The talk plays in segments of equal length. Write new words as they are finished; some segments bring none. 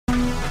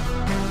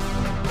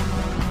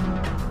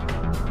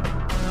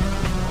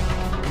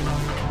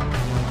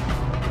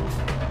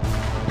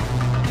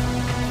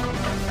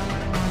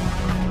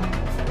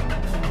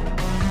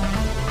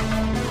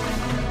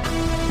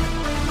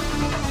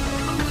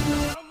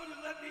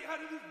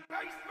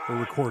We're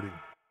recording.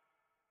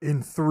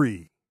 In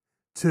 3,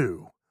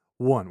 2,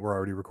 1. We're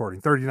already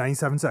recording.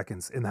 97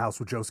 seconds in the house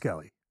with Joe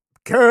Skelly.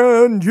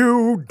 Can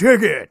you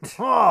dig it?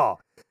 Oh!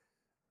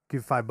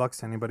 Give $5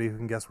 to anybody who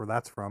can guess where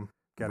that's from.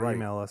 Gotta Right.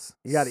 email us.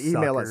 You got to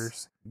email us.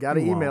 Suckers. Got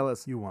to You email won't.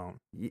 us. You won't.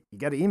 You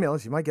got to email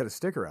us. You might get a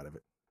sticker out of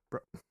it.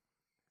 Bro.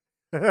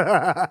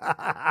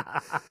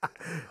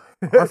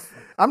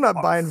 I'm not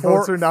buying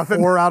votes or nothing.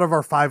 4 out of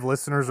our 5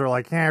 listeners are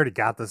like, I already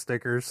got the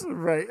stickers.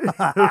 Right.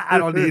 I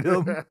don't need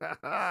them.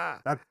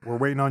 We're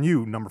waiting on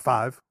you, number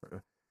 5.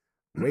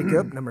 Wake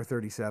up, number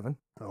 37.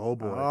 Oh,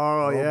 boy.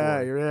 Oh,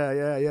 yeah,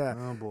 boy. yeah.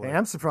 Oh, boy. Hey,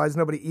 I'm surprised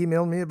nobody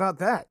emailed me about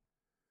that.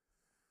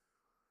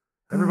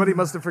 Everybody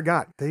must have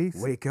forgot.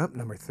 Wake up,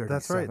 number 37.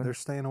 That's right. They're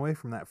staying away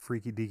from that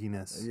freaky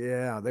deakiness.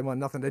 Yeah, they want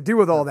nothing to do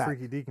with all that.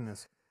 Freaky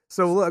deakiness.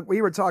 So, look,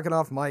 we were talking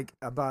off mic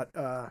about,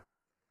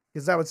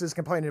 because I was just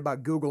complaining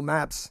about Google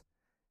Maps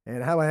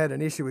and how I had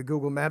an issue with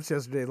Google Maps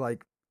yesterday.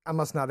 Like, I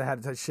must not have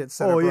had that shit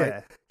set up right.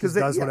 Yeah. Because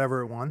it does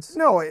whatever it wants.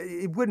 No,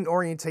 it wouldn't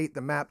orientate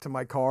the map to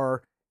my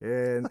car.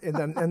 And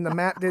the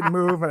map didn't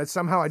move, and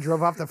somehow I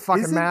drove off the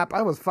fucking map.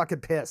 I was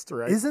fucking pissed,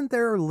 right? Isn't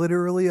there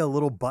literally a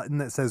little button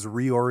that says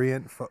reorientate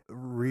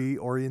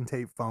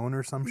phone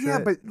or some shit? Yeah,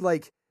 but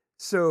like,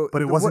 so.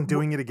 But it wasn't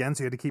doing it again,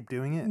 so you had to keep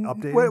doing it,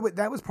 updating? Well,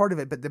 that was part of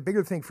it, but the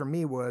bigger thing for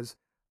me was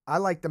I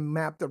like the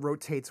map that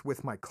rotates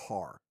with my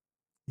car.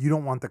 You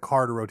don't want the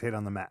car to rotate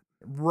on the map.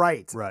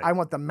 Right. Right. I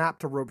want the map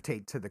to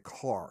rotate to the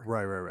car.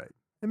 Right.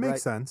 It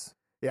makes sense.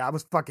 Yeah, I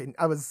was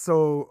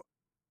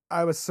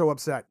so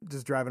upset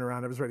just driving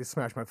around. I was ready to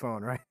smash my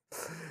phone, right?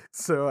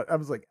 So I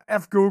was like,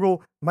 F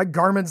Google, my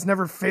Garmin's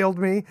never failed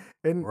me.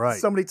 And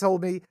somebody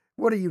told me,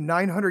 what are you,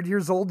 900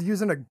 years old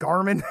using a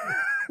Garmin?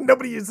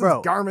 Nobody uses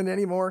Garmin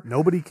anymore.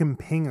 Nobody can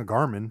ping a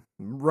Garmin.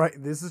 Right,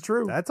 this is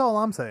true. That's all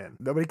I'm saying.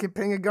 Nobody can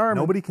ping a Garmin.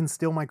 Nobody can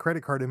steal my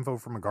credit card info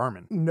from a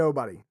Garmin.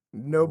 Nobody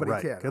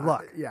can. Good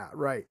luck. Yeah,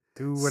 right.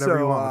 Do whatever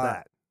you want with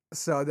that.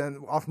 So then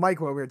off mic,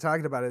 what we were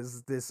talking about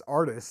is this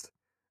artist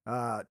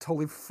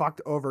totally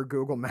fucked over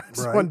Google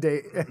Maps one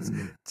day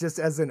just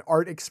as an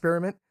art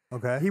experiment.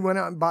 Okay. He went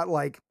out and bought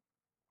like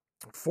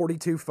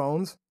 42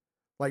 phones,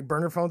 like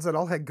burner phones that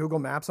all had Google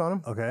Maps on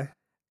them. Okay.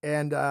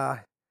 And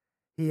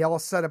he all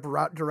set up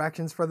route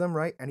directions for them,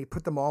 right? And he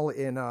put them all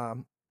in a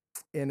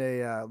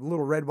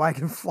little red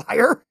wagon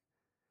flyer,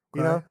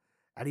 you know?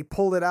 And he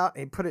pulled it out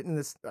and he put it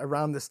in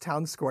around this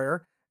town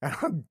square. And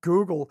on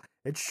Google,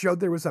 it showed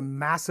there was a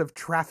massive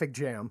traffic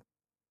jam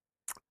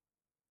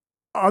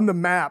on the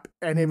map,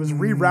 and it was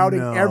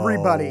rerouting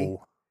everybody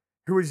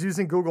who was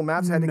using Google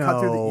Maps had to cut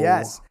through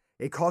Yes,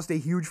 it caused a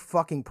huge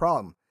fucking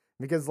problem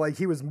because like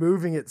he was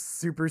moving it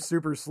super,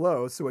 super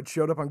slow. So it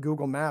showed up on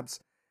Google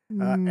Maps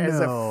as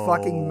a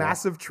fucking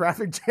massive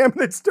traffic jam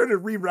that started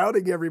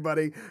rerouting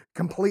everybody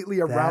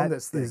completely around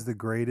this thing. That is the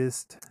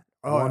greatest,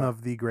 one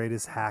of the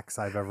greatest hacks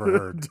I've ever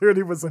heard. Dude,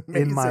 it was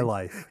amazing. In my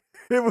life.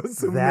 It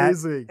was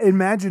amazing.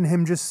 Imagine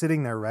him just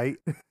sitting there, right?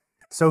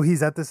 So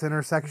he's at this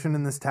intersection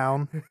in this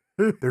town.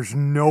 There's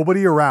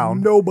nobody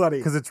around. Nobody.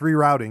 Because it's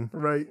rerouting.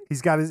 Right.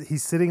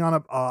 He's sitting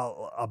on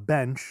a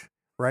bench,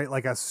 right?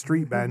 Like a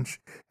street bench.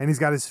 And he's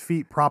got his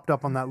feet propped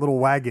up on that little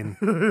wagon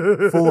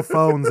full of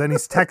phones. And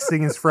he's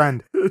texting his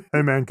friend,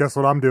 hey man, guess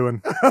what I'm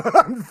doing?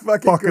 I'm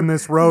fucking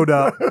this road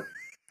up.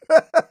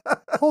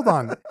 Hold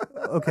on.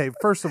 Okay,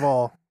 first of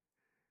all,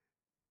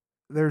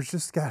 there's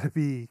just got to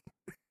be...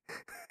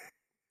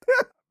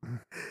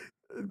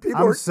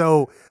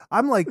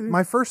 I'm like,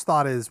 my first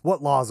thought is,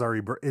 what laws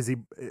is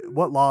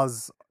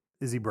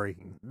he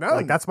breaking? None.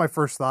 Like, that's my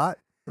first thought.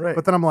 Right.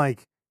 But then I'm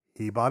like,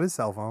 he bought his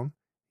cell phone.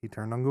 He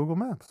turned on Google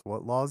Maps.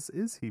 What laws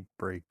is he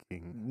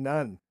breaking?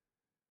 None.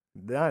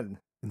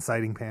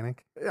 Inciting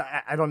panic?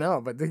 I don't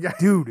know, but the guy,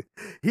 dude,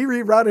 he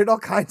rerouted all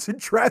kinds of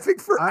traffic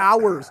for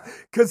hours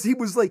because he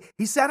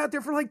sat out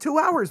there for like 2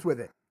 hours with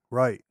it.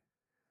 Right.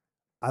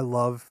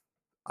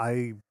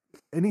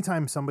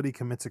 Anytime somebody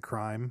commits a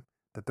crime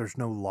that there's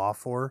no law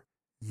for,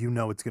 you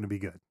know it's going to be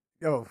good.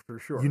 Oh, for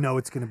sure. You know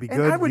it's going to be good.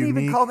 And I wouldn't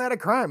even call that a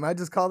crime. I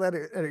just call that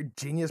a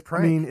genius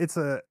prank. I mean,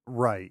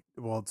 right.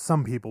 Well,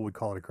 some people would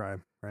call it a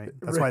crime, right?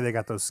 That's why they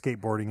got those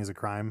skateboarding is a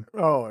crime.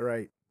 Oh,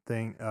 right.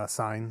 Thing,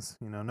 signs,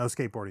 no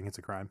skateboarding, it's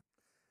a crime.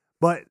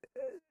 But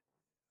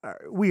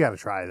we got to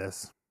try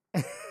this.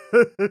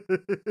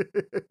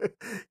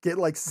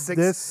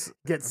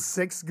 Get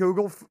six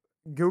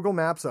Google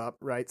Maps up,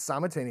 right,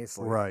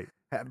 simultaneously. Right.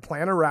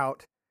 Plan a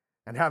route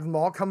and have them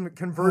all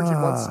converge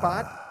in one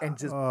spot and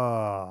just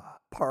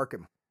park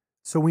them.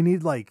 So we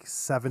need like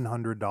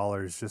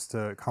 $700 just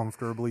to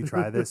comfortably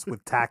try this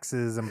with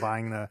taxes and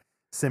buying the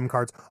SIM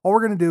cards. All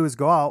we're going to do is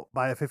go out,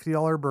 buy a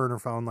 $50 burner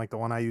phone like the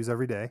one I use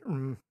every day,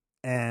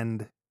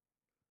 and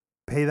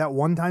pay that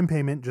one-time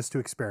payment just to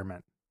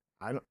experiment.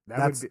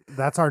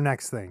 That's our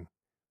next thing.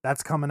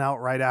 That's coming out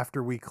right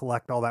after we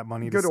collect all that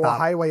money. Go to a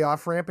highway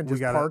off-ramp and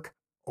just park.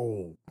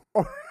 Oh.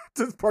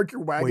 Just park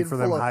your wagon. Wait for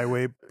them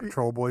highway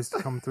patrol boys to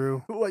come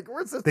through. Like,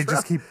 where's this? They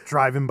just keep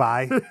driving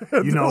by.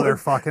 They're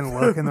fucking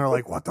looking. They're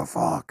like, what the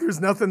fuck? There's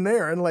nothing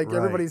there. And like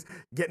everybody's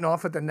getting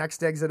off at the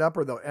next exit up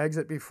or the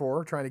exit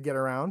before trying to get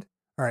around.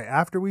 All right,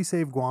 after we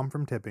save Guam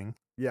from tipping,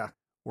 Yeah,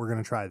 we're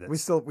gonna try this. we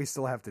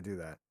still have to do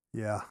that.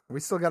 yeah, We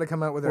still got to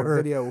come out with a We're-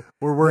 video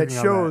we're working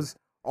that shows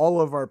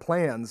all of our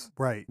plans on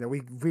that. Right. that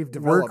we've We're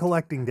developed.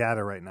 collecting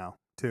data right now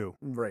too,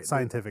 Right,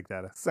 scientific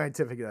data.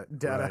 scientific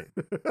data.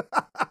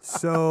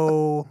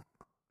 So,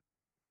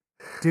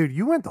 dude,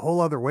 you went the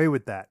whole other way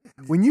with that.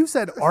 When you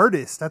said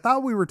artist, I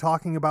thought we were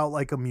talking about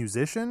like a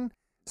musician.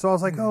 So I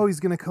was like, oh, he's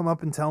going to come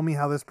up and tell me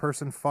how this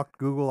person fucked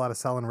Google out of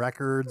selling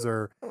records.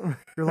 Or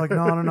you're like,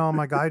 no,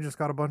 my guy just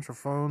got a bunch of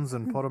phones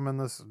and put them in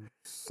this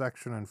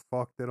section and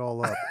fucked it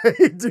all up.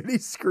 Dude, he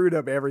screwed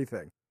up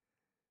everything.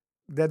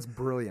 That's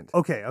brilliant.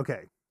 Okay.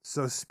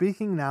 So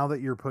speaking now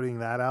that you're putting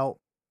that out,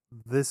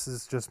 this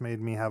has just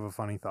made me have a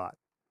funny thought.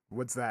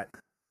 What's that?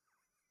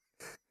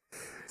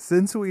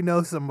 Since we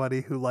know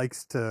somebody who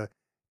likes to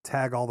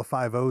tag all the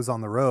 5-0s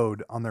on the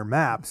road on their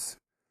maps,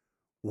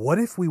 what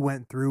if we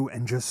went through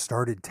and just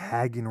started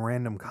tagging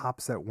random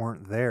cops that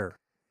weren't there?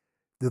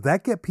 Did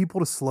that get people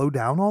to slow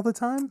down all the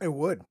time? It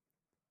would.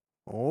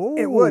 Oh,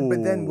 It would,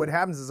 but then what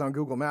happens is on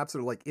Google Maps,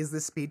 they're like, is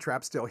this speed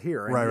trap still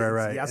here? And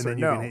Right. it's Yes and or then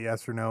no. you can hit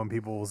yes or no, and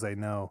people will say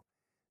no.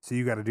 So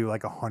you got to do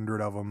like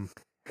 100 of them,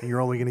 and you're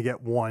only going to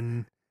get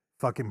one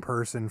fucking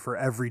person for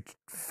every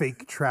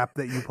fake trap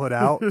that you put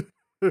out.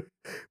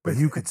 But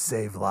you could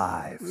save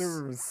lives.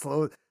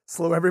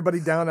 Slow everybody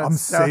down. I'm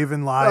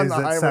saving lives the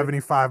at highway.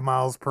 75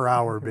 miles per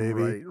hour,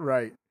 baby.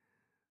 Right.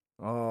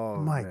 Oh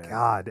My man.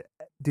 God,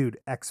 dude,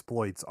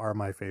 exploits are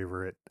my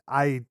favorite.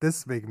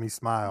 This make me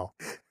smile.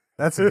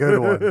 That's a good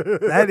one.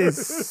 That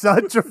is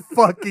such a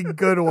fucking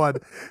good one.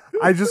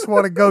 I just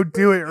want to go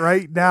do it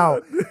right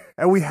now.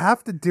 And we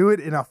have to do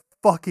it in a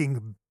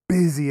fucking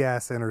busy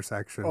ass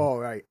intersection. All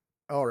right.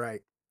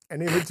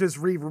 And it would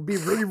just be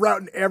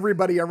rerouting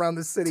everybody around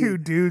the city. Two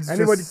dudes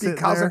and it would just be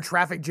sitting causing there.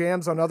 traffic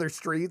jams on other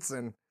streets.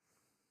 And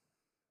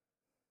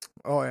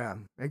oh yeah,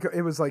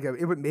 it was like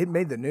it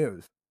made the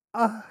news.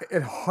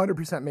 It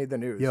 100% made the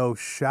news. Yo,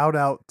 shout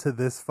out to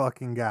this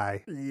fucking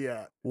guy.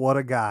 Yeah. What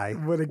a guy.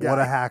 What a guy. What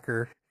a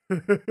hacker.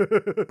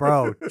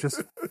 Bro,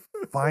 just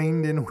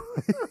finding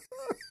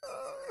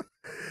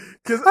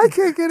Because I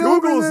can't get over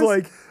Google's this.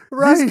 like,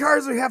 Right. these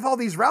cars have all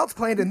these routes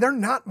planned and they're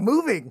not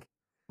moving.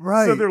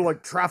 Right. So they're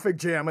like traffic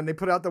jam, and they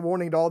put out the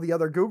warning to all the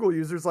other Google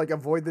users like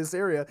avoid this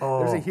area.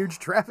 There's a Oh. huge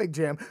traffic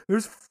jam.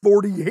 There's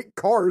 48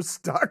 cars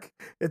stuck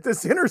at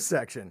this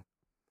intersection.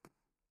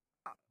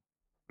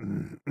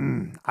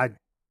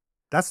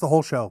 That's the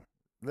whole show.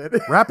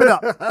 Wrap it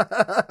up.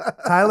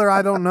 Tyler,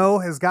 I don't know,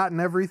 has gotten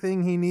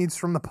everything he needs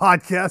from the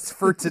podcast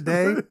for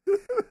today.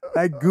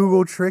 That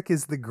Google trick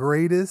is the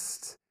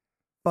greatest.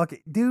 Fuck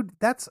it. Dude,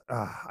 that's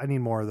I need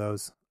more of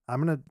those.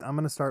 I'm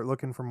gonna start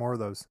looking for more of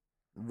those.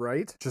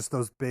 Right? Just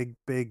those big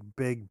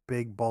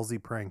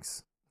ballsy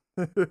pranks.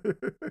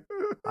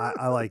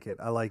 I like it.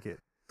 I like it.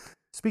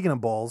 Speaking of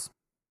balls,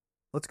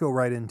 let's go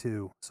right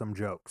into some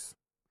jokes.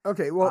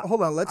 Okay, well,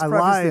 hold on. Let's I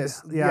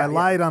preface lied. this. I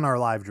lied on our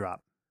live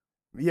drop.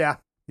 Yeah,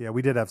 Yeah,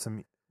 we did have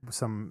some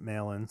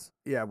mail-ins.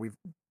 yeah, we've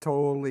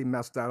totally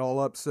messed that all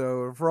up.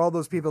 So for all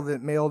those people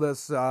that mailed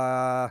us,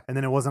 And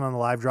then it wasn't on the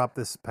live drop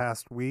this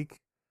past week.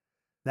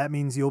 That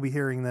means you'll be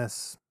hearing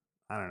this,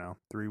 I don't know,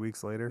 3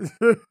 weeks later.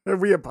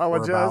 we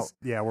apologize.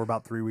 We're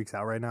about 3 weeks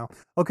out right now.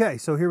 Okay,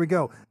 so here we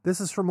go. This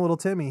is from Little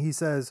Timmy. He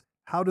says,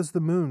 how does the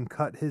moon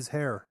cut his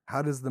hair?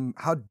 How does the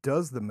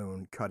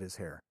moon cut his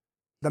hair?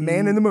 The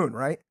man in the moon,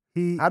 right?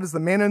 He How does the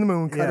man in the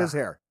moon cut Yeah. his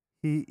hair?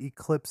 he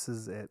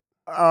eclipses it.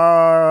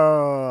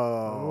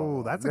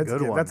 Oh, that's a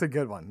good one.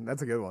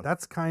 That's a good one.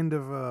 That's kind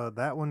of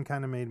that one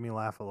kind of made me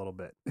laugh a little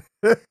bit.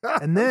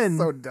 And then-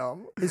 so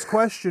dumb. His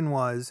question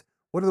was,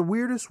 what are the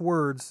weirdest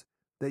words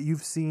that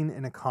you've seen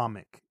in a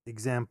comic?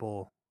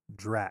 Example,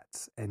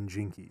 drats and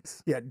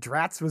jinkies. Yeah,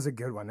 drats was a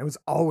good one. It was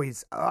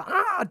always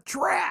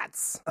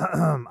drats.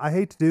 I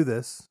hate to do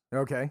this,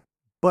 Okay.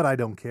 but I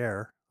don't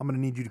care. I'm going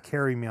to need you to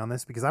carry me on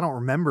this because I don't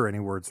remember any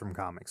words from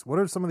comics. What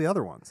are some of the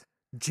other ones?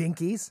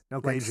 Jinkies.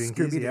 Okay, like jinkies.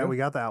 Scooby-Doo. Yeah, we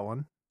got that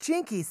one.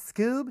 Jinkies,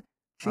 Scoob.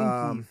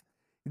 Jinky.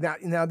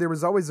 Now there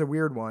was always a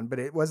weird one, but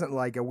it wasn't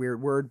like a weird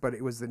word, but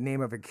it was the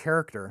name of a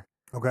character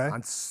Okay.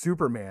 on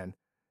Superman.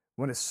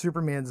 One of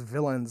Superman's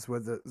villains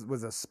was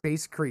a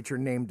space creature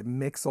named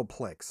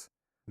Mixelplix.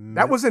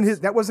 That wasn't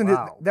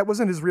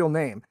his real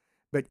name.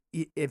 But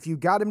if you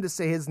got him to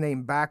say his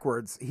name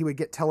backwards, he would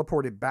get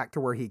teleported back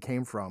to where he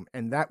came from,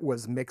 and that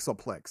was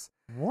Mixelplix.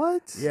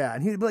 What? Yeah,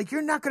 and he'd be like,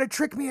 "You're not going to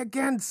trick me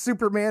again,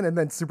 Superman." And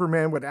then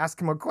Superman would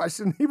ask him a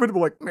question. He would be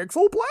like,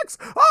 "Mixelplex?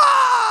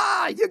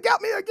 Ah, you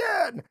got me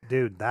again!"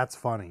 Dude, that's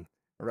funny.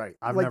 Right.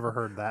 I've Like, never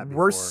heard that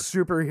before. worst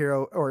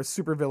superhero or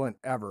supervillain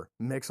ever,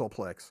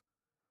 Mixelplex.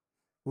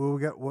 Well,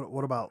 we got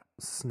what about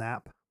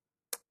Snap?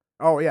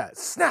 Oh yeah,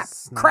 snap,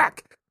 Snap.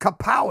 crack,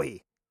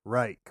 kapowie,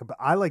 Right.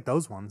 I like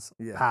those ones.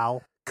 Yeah.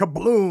 Pow.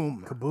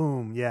 kabloom.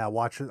 Kaboom. Yeah,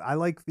 watch it. I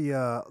like the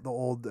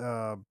old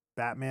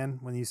Batman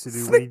when he used to do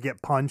Flick. when he'd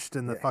get punched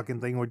and the Yeah.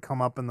 fucking thing would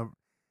come up in the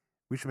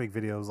we should make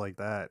videos like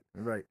that.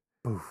 Right.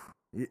 Poof.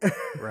 Yeah.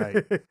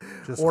 Right.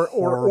 Just or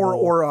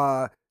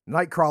horrible.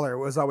 Nightcrawler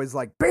was always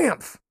like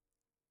Bamf.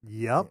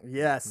 Yep.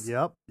 Yes.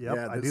 Yep.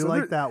 Yeah, I do so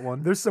like there- that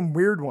one. There's some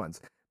weird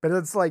ones. But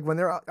it's like when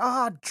they're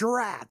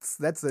drats.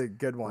 That's a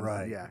good one.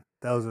 Right. Yeah.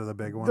 Those are the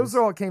big ones. Those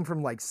all came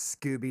from like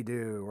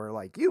Scooby-Doo or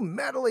like, you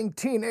meddling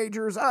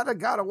teenagers, I'd have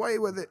got away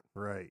with it.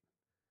 Right.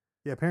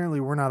 Yeah, apparently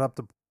we're not up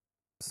to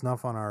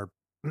snuff on our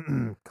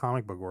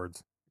comic book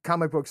words.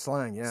 Comic book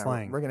slang, yeah.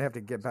 Slang. We're going to have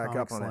to get back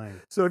Comic up on slang.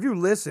 it. So if you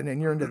listen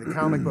and you're into the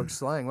comic book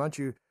slang, why don't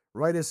you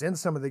write us in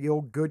some of the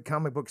old good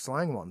comic book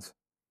slang ones?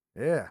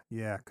 Yeah.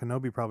 Yeah,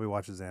 Kenobi probably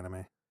watches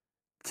anime.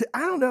 I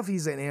don't know if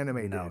he's an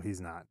anime No, dude.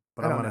 he's not.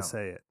 But I I'm don't going know. to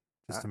say it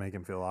just to make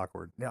him feel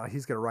awkward. No,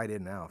 he's going to write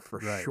in now for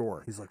Right.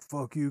 sure. He's like,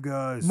 fuck you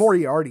guys.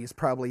 Moriarty's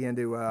probably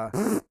into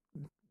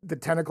the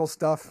tentacle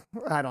stuff.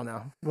 I don't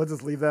know. We'll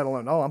just leave that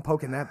alone. Oh, I'm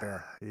poking that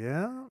bear.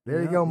 Yeah.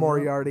 There you go,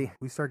 Moriarty.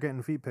 We start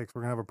getting feet pics,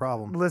 we're going to have a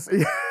problem.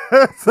 Listen,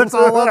 That's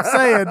all I'm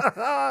saying.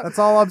 That's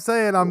all I'm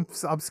saying. I'm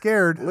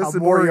scared. Listen,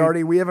 I'm worried.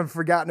 Moriarty, we haven't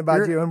forgotten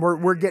about you, and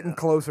we're getting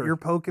closer. You're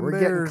poking we're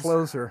bears. getting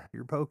closer.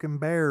 You're poking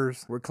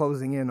bears. We're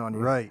closing in on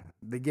you. Right.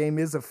 The game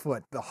is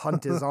afoot. The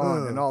hunt is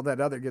on, and all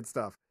that other good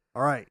stuff.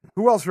 All right.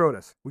 Who else wrote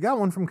us? We got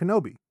one from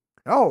Kenobi.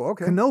 Oh,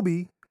 okay.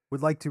 Kenobi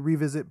would like to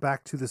revisit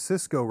back to the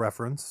Cisco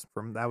reference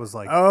from that was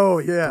like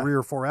 3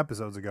 or 4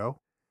 episodes ago,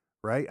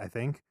 right? I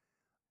think.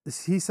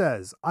 He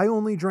says, I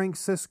only drank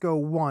Cisco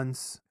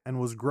once and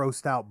was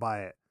grossed out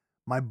by it.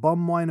 My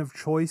bum wine of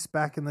choice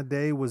back in the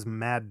day was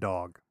Mad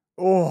Dog.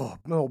 Oh,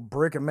 little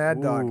brick of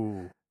Mad Dog.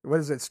 Ooh. What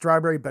is it?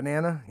 Strawberry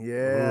banana?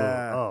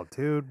 Yeah. Ooh. Oh,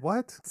 dude,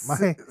 what?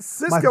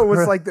 Cisco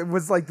was like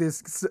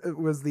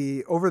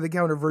the over the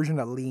counter version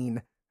of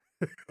lean.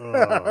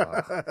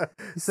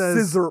 He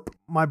says, Scissorp.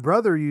 my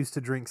brother used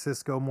to drink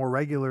Cisco more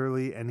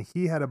regularly, and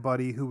he had a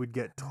buddy who would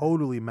get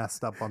totally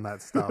messed up on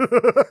that stuff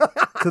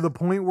to the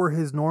point where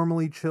his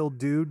normally chill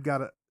dude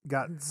got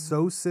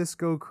so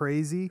Cisco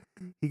crazy,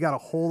 he got a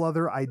whole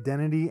other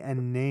identity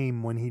and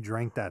name when he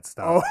drank that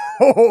stuff.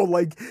 Oh,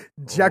 like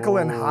Jekyll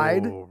and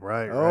Hyde?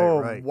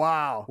 Right.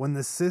 Wow. When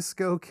the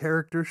Cisco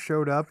character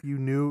showed up, you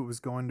knew it was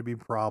going to be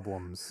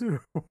problems.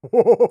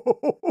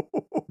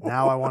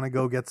 Now I want to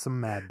go get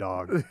some Mad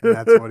Dog. And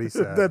that's what he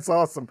said. That's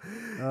awesome.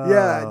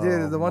 Yeah,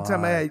 dude. The one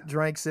time my. I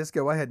drank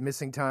Cisco, I had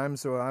missing time,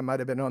 so I might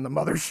have been on the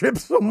mothership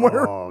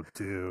somewhere. Oh,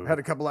 dude. Had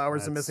a couple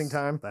hours of missing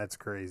time. That's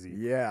crazy.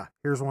 Yeah.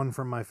 Here's one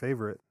from my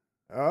favorite,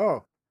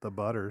 Oh. the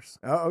Butters.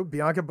 Oh,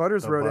 Bianca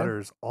Butters The wrote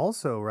Butters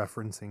also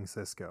referencing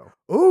Cisco.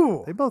 in.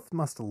 Ooh. They both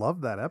must have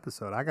loved that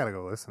episode. I got to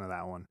go listen to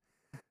that one.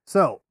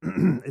 So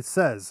it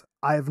says,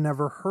 I've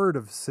never heard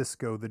of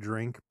Cisco the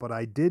drink, but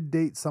I did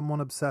date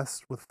someone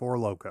obsessed with Four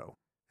Loko.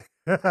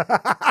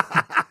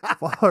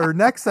 Well, her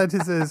next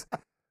sentence is,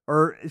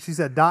 or she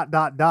said, ...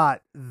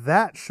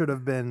 that should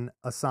have been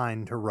a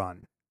sign to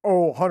run.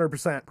 Oh,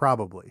 100%.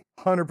 Probably.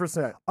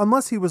 100%.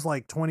 Unless he was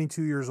like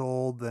 22 years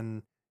old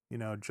and,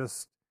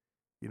 just,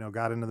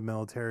 got into the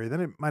military,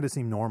 then it might have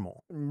seemed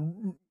normal.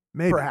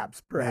 Maybe.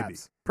 Perhaps. Maybe.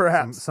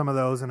 Perhaps. Some of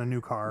those in a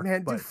new car.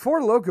 Man, but dude,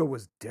 Four Loko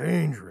was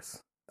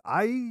dangerous.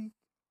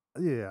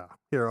 Here,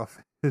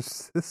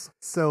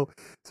 so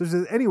she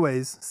says,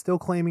 anyways, still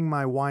claiming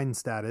my wine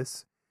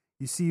status.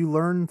 You see, you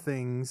learn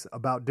things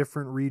about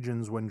different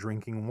regions when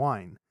drinking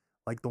wine.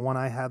 Like the one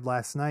I had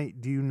last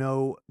night. Do you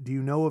know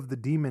of the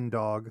demon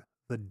dog,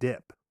 the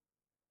dip?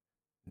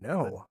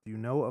 No. Do you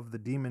know of the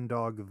demon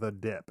dog, the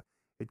dip?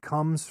 It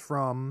comes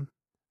from,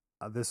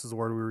 this is the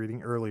word we were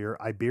reading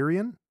earlier,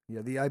 Iberian.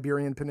 Yeah, the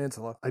Iberian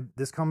Peninsula.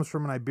 This comes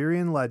from an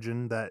Iberian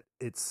legend that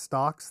it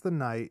stalks the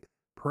night,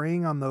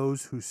 preying on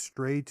those who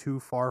stray too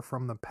far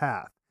from the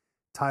path.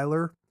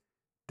 Tyler,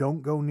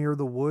 don't go near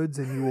the woods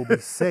and you will be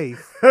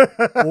safe,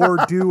 or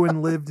do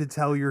and live to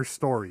tell your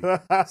story.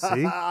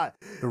 See? The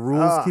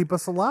rules keep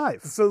us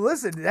alive. So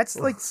listen, that's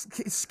like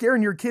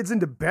scaring your kids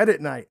into bed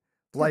at night.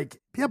 Like,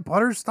 yeah,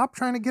 Butters, stop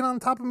trying to get on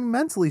top of me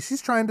mentally.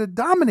 She's trying to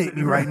dominate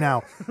me right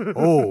now.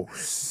 Oh,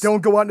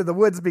 don't go out into the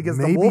woods because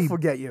the wolf will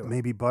get you.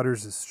 Maybe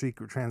Butters is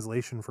secret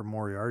translation for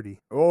Moriarty.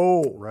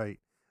 Oh, right.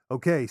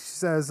 Okay, she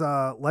says,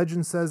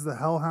 legend says the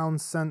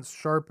hellhound's sense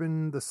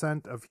sharpen the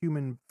scent of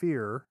human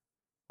fear.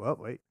 Well,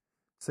 wait.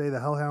 Say the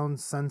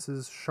hellhound's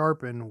senses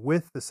sharpen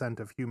with the scent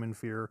of human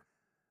fear,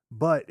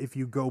 but if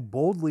you go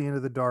boldly into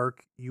the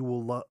dark, you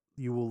will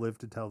live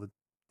to tell the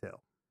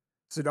tale.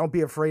 So don't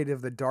be afraid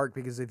of the dark,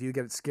 because if you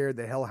get scared,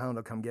 the hellhound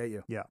will come get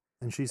you. Yeah.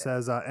 And she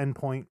says,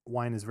 endpoint,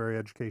 wine is very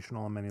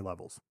educational on many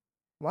levels.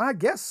 Well, I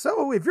guess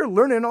so. If you're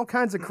learning all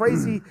kinds of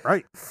crazy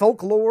right.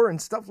 folklore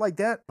and stuff like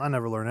that. I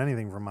never learn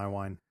anything from my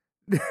wine.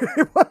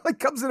 Well, it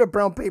comes in a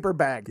brown paper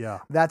bag.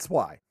 Yeah. That's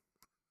why.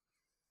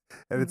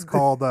 And it's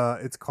called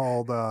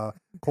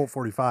Colt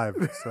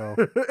 45. So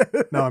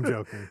no, I'm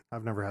joking.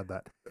 I've never had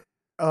that.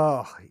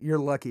 Oh, you're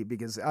lucky,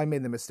 because I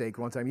made the mistake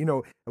one time.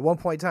 At one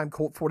point in time,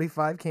 Colt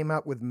 45 came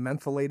out with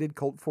mentholated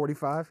Colt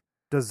 45.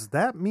 Does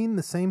that mean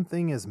the same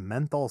thing as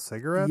menthol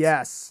cigarettes?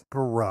 Yes.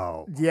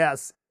 Bro.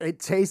 Yes. It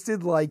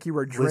tasted like you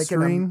were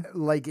drinking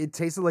it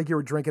tasted like you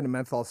were drinking a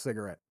menthol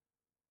cigarette.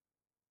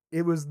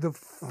 It was the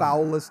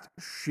foulest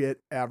shit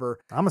ever.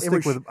 I'm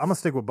gonna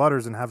stick with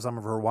Butters and have some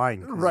of her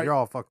wine. Right. You're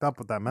all fucked up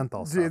with that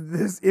menthol stuff.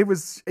 Dude, it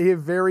was a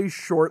very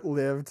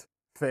short-lived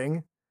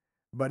thing,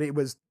 but it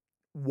was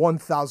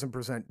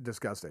 1,000%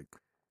 disgusting.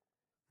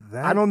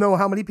 I don't know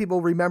how many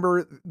people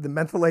remember the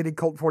mentholated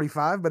Colt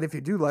 45, but if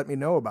you do, let me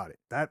know about it.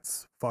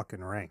 That's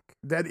fucking rank.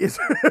 That is.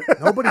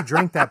 Nobody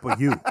drank that but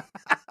you.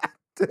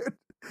 Dude,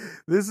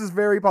 this is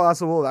very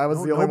possible. I was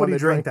the only one Nobody that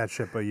drank that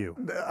shit but you.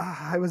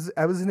 I was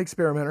an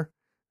experimenter.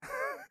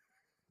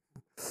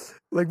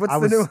 Like, what's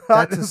the new?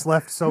 That just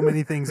left so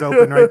many things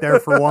open right there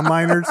for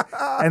one-liners,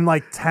 and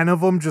like 10 of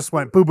them just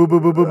went boom, boom,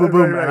 boom, boom, boom, boom,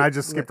 boom, and I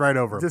just skipped right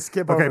over. Just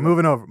skip over. Okay,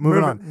 moving on.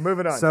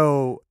 Moving on.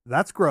 So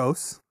that's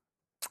gross.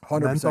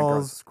 100%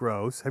 Menthol's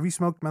gross. Have you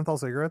smoked menthol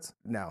cigarettes?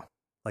 No.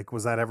 Like,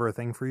 was that ever a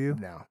thing for you?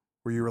 No.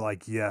 Where you were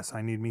like, yes,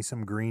 I need me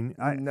some green.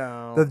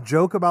 No. The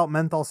joke about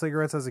menthol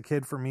cigarettes as a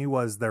kid for me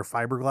was they're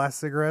fiberglass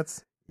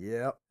cigarettes.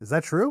 Yep. Is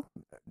that true?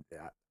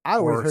 Yeah. I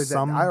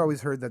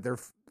always heard that their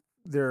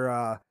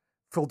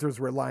filters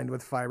were lined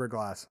with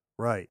fiberglass.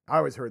 Right. I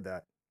always heard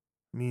that.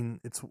 I mean,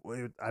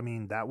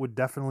 that would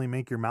definitely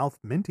make your mouth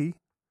minty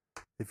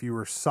if you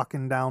were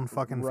sucking down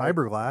fucking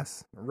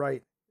fiberglass.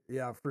 Right.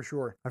 Yeah, for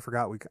sure. I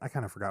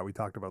kind of forgot we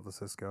talked about the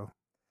Cisco.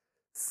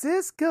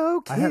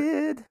 Cisco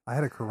kid. I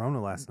had a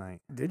Corona last night.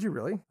 Did you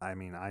really? I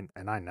mean,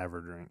 I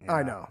never drink. Yeah,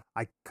 I know.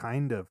 I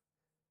kind of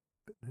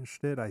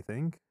finished it, I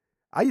think.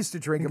 I used to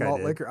drink a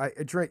malt liquor. I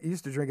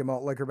used to drink a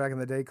malt liquor back in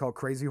the day called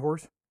Crazy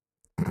Horse.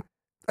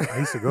 I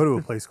used to go to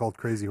a place called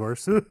Crazy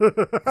Horse.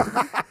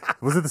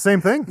 Was it the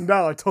same thing?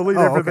 No, a totally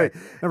different thing.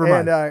 Never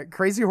mind. And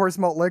Crazy Horse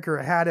malt liquor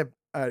had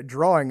a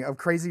drawing of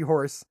Crazy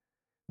Horse,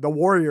 the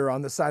warrior,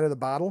 on the side of the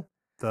bottle.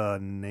 The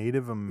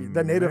Native American?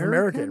 The Native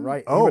American,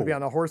 right. Oh, he would be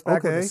on a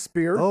horseback with a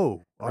spear.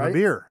 Oh, on a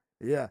beer.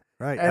 Yeah.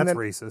 Right, and that's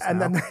racist.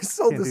 And then they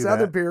sold this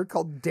other beer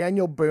called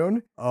Daniel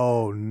Boone.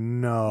 Oh,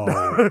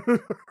 no.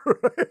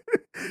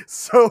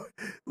 So,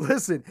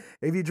 listen,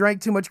 if you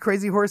drank too much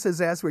Crazy Horse, his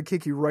ass would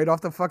kick you right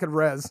off the fucking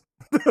res.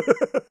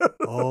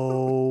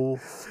 Oh,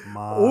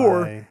 my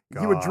Or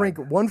God. you would drink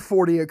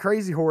 140 of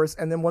Crazy Horse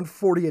and then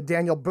 140 of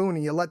Daniel Boone,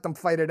 and you let them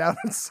fight it out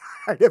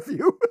inside of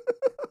you.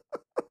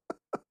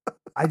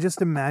 I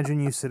just imagine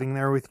you sitting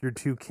there with your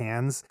two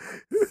cans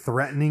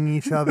threatening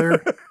each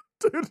other.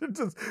 Dude,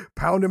 just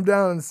pound him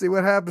down and see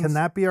what happens. Can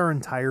that be our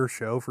entire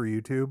show for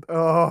YouTube?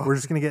 Oh, we're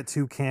just going to get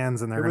two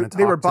cans and they're going to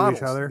talk to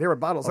each other. They were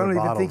bottles. Oh, I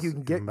don't even think you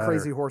can get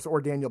Crazy Horse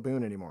or Daniel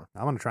Boone anymore.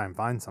 I'm going to try and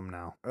find some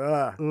now.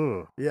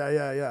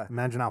 Yeah.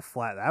 Imagine how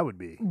flat that would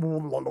be.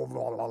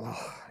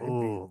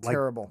 Ooh,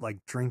 terrible. Like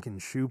drinking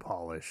shoe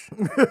polish.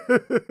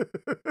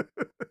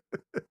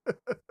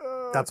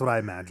 That's what I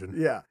imagine.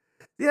 Yeah.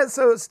 Yeah,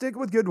 so stick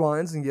with good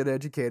wines and get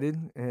educated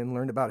and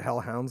learn about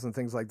hellhounds and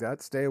things like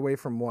that. Stay away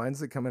from wines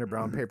that come in a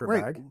brown paper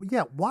bag.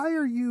 Yeah, why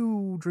are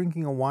you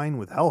drinking a wine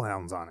with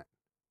hellhounds on it?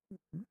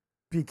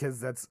 Because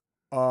that's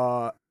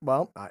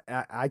well,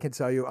 I can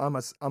tell you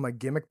I'm a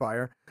gimmick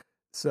buyer.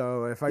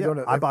 So if I go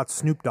to I bought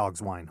Snoop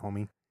Dogg's wine,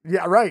 homie.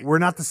 Yeah, right. We're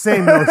not the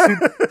same though.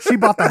 She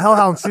bought the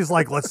hellhound. She's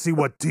like, let's see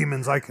what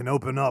demons I can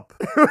open up.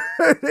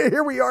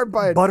 Here we are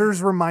buying.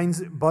 Butters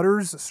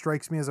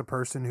strikes me as a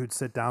person who'd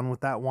sit down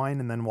with that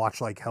wine and then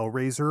watch like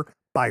Hellraiser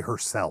by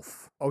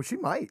herself. Oh, she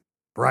might.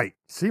 Right.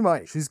 She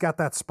might. She's got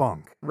that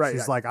spunk. Right.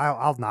 She's like,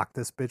 I'll knock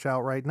this bitch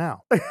out right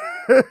now.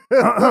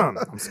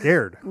 I'm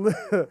scared.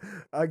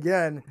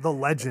 Again. The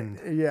legend.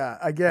 Yeah.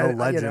 Again. The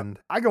legend.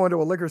 I go into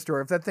a liquor store.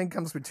 If that thing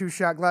comes with 2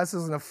 shot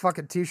glasses and a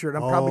fucking t-shirt,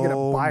 I'm probably going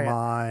to buy it. Oh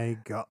my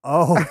God.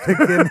 Oh,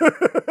 thinking.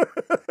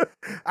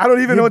 I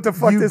don't even know what the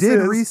fuck this is. You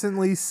did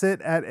recently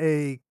sit at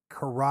a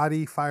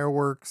karate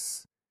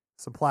fireworks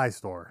supply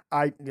store.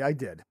 I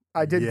did.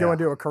 I did go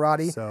into a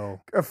karate,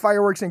 a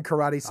fireworks and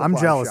karate supply I'm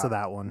jealous shop. of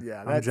that one.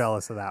 Yeah, I'm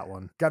jealous of that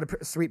one. Got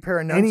a sweet pair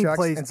of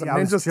nunchucks and some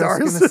ninja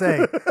stars.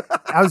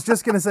 I was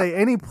just going to say,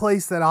 any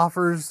place that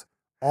offers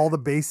all the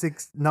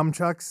basics,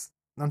 nunchucks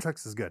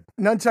is good.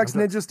 Nunchucks,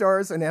 ninja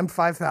stars, and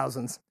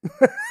M5000s.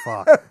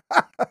 Fuck.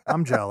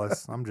 I'm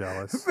jealous.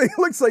 It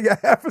looks like a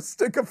half a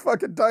stick of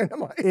fucking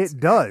dynamite. It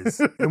does.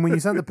 And when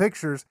you sent the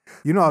pictures,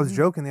 I was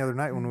joking the other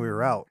night when we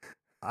were out.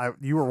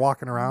 You were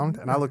walking around,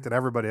 and I looked at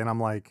everybody, and I'm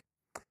like,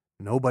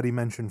 nobody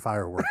mentioned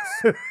fireworks.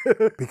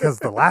 Because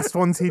the last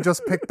ones he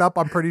just picked up,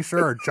 I'm pretty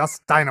sure, are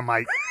just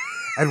dynamite.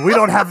 And we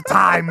don't have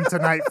time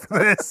tonight for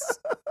this.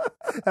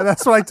 And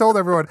that's what I told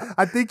everyone.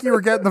 I think you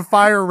were getting the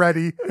fire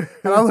ready.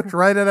 And I looked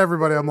right at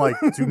everybody. I'm like,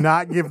 do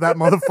not give that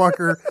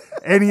motherfucker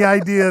any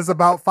ideas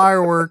about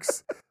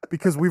fireworks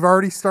because we've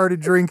already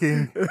started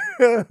drinking.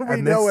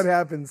 We know what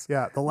happens.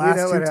 Yeah, the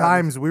last 2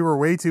 times we were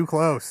way too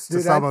close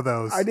to some of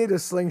those. I need a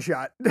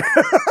slingshot.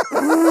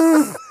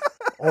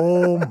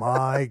 Oh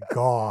my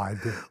God.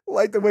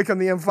 Light the wick on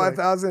the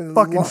M5000 and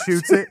fucking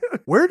shoots it.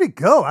 Where'd it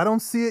go? I don't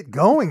see it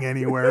going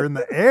anywhere in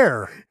the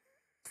air.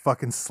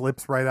 Fucking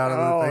slips right out of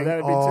the thing.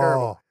 That'd be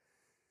terrible.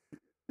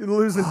 You're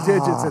losing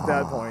digits at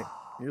that point.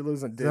 You're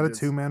losing digits. Is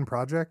that a 2-man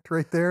project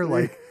right there?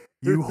 Like,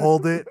 you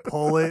hold it,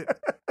 pull it,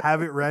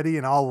 have it ready,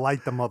 and I'll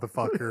light the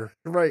motherfucker.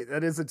 Right,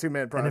 that is a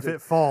 2-man project. And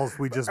if it falls,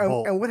 we just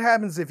bolt. And what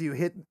happens if you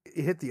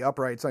hit the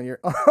uprights on your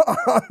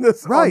on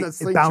this? Right, on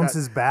the it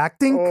bounces back.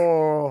 Dink.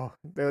 Oh,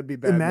 that would be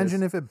bad.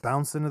 Imagine if it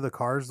bounced into the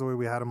cars the way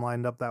we had them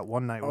lined up that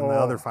one night when the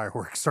other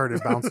fireworks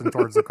started bouncing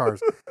towards the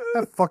cars.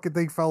 That fucking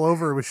thing fell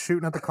over. It was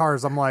shooting at the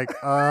cars. I'm like,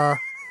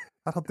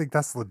 I don't think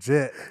that's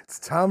legit. It's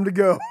time to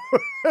go.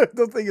 I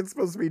don't think it's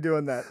supposed to be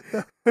doing that.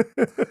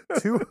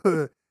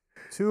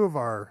 Two of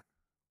our,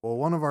 well,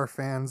 one of our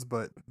fans,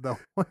 but the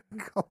one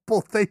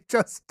couple, they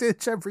just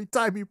ditch every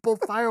time you pull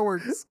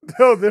fireworks.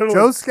 No, they're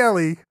Joe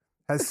Skelly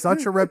has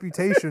such a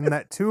reputation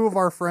that two of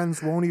our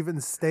friends won't even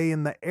stay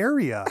in the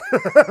area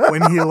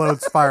when he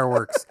loads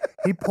fireworks.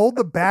 He pulled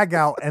the bag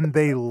out and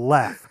they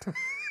left.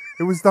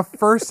 It was the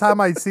first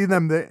time I'd see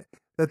them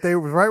that they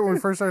was right when we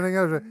first started hanging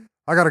out. I was like,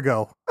 I gotta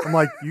go. I'm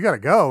like, you gotta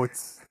go.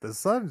 The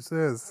sun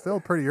is still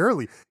pretty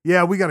early.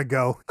 Yeah, we gotta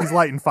go. He's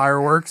lighting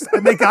fireworks,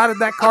 and they got in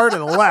that cart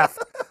and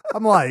left.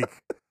 I'm like,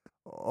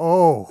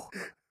 oh,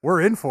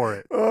 we're in for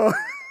it.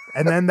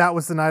 And then that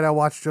was the night I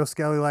watched Joe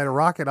Skelly light a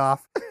rocket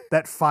off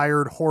that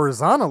fired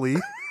horizontally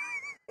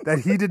that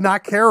he did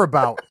not care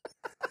about.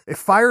 It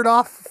fired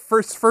off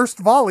first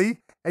volley,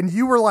 and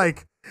you were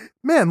like,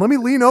 man, let me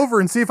lean over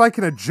and see if I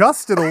can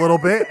adjust it a little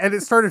bit. And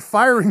it started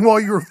firing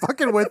while you were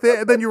fucking with it.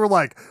 And then you were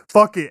like,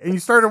 fuck it. And you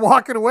started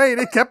walking away, and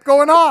it kept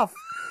going off.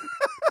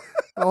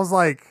 I was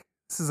like,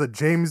 this is a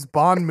James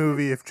Bond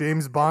movie. If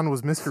James Bond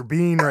was Mr.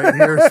 Bean right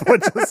here, is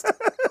what just...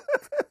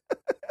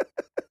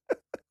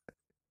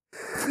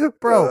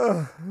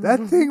 Bro, that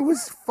thing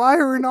was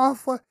firing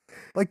off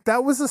like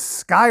that was a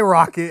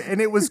skyrocket,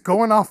 and it was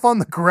going off on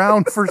the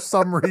ground for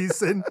some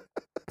reason.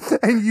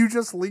 And you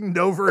just leaned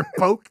over and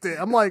poked it.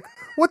 I'm like,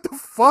 what the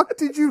fuck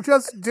did you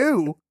just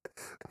do?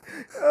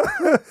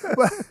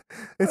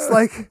 It's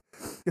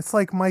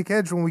like Mike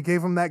Edge when we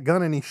gave him that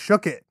gun and he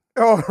shook it.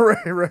 Oh,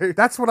 right.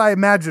 That's what I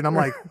imagine. I'm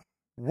like,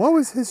 what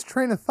was his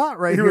train of thought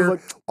right He here?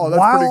 was like, oh,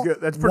 that's pretty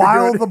good. That's pretty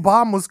while good. the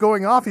bomb was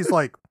going off, he's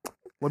like,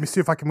 let me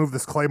see if I can move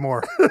this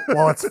claymore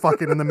while it's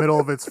fucking in the middle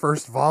of its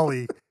first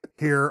volley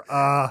here.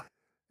 And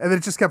then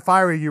it just kept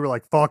firing. You were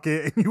like, fuck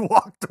it. And you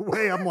walked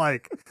away. I'm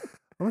like,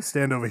 I'm going to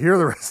stand over here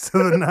the rest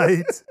of the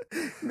night.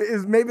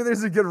 Maybe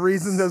there's a good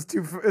reason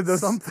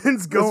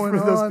something's going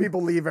on. Those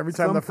people leave every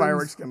time the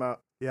fireworks come out.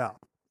 Yeah.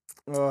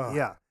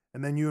 Yeah.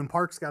 And then you and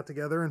Parks got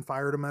together and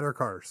fired them at our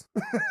cars.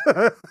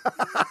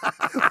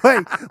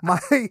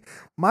 Wait,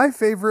 my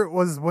favorite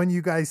was when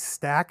you guys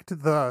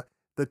stacked the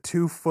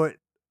 2-foot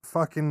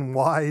fucking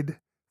wide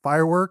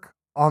firework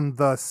on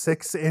the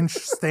 6-inch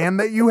stand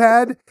that you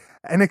had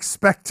and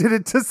expected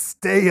it to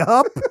stay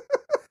up.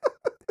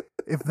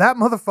 If that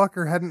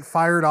motherfucker hadn't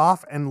fired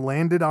off and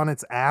landed on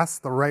its ass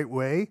the right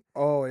way,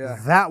 oh yeah,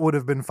 that would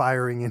have been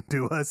firing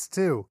into us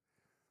too.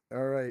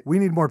 All right. We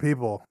need more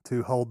people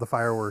to hold the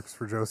fireworks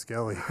for Joe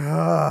Skelly.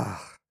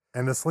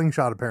 And a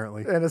slingshot,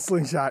 apparently. And a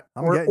slingshot.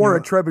 Or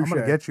a trebuchet. I'm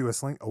going to get you a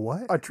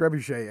what? A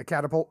trebuchet, a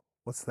catapult.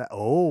 What's that?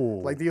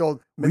 Oh. Like the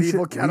old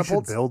medieval catapults. We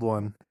should build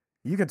one.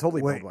 You can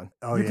totally build one.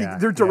 Oh, yeah.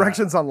 There are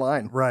directions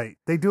online. Right.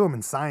 They do them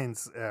in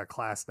science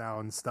class now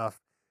and stuff.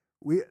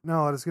 We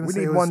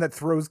need one that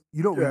throws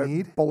you know what we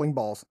need? Bowling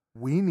balls.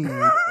 We need,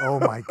 oh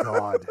my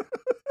God.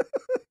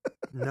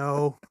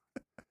 No.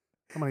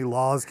 How many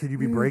laws could you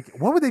be breaking?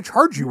 What would they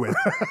charge you with?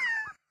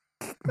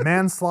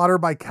 Manslaughter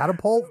by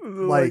catapult?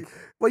 Like,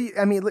 well,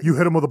 I mean, you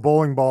hit him with a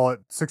bowling ball at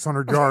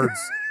 600 yards.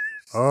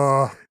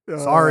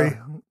 Sorry.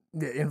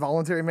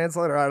 Involuntary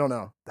manslaughter? I don't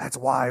know. That's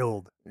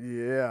wild.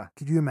 Yeah.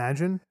 Could you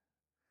imagine?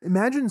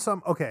 Imagine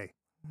okay.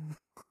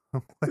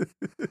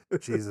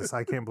 Jesus,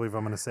 I can't believe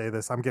I'm going to say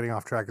this. I'm getting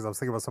off track because I was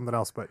thinking about something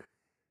else, but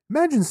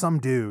imagine some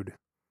dude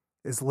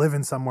is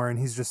living somewhere and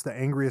he's just the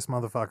angriest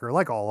motherfucker,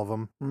 like all of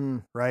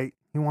them, right?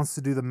 He wants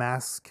to do the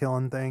mass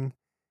killing thing,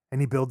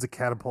 and he builds a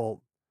catapult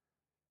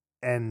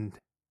and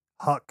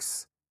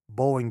hucks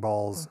bowling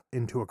balls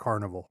into a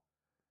carnival.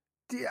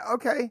 Yeah,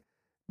 okay.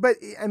 But,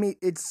 I mean,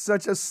 it's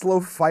such a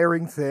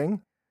slow-firing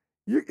thing.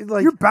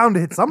 You're bound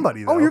to hit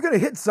somebody, though. Oh, you're going to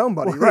hit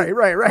somebody. Right.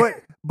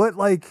 But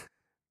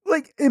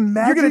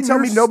imagine you're going to tell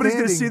me nobody's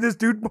going to see this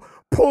dude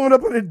pulling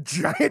up on a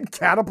giant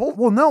catapult?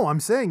 Well, no, I'm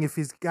saying if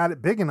he's got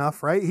it big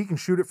enough, right, he can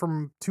shoot it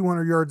from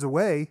 200 yards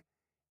away,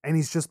 and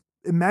he's just,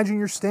 imagine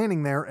you're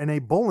standing there, and a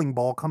bowling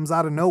ball comes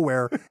out of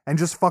nowhere and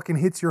just fucking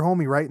hits your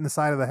homie right in the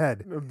side of the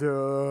head.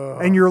 Duh.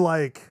 And you're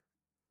like,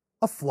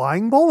 a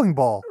flying bowling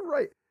ball.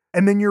 Right.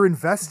 And then you're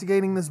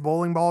investigating this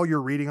bowling ball,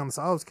 you're reading on the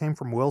side, it came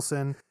from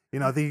Wilson. You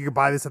know, I think you could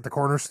buy this at the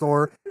corner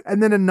store.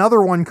 And then another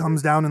one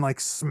comes down and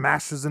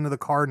smashes into the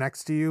car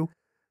next to you.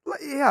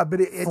 Yeah, but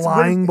it's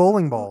flying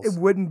bowling balls. It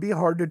wouldn't be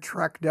hard to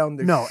track down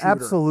the shooter.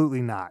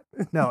 Absolutely not.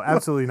 No,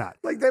 absolutely not.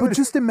 But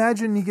just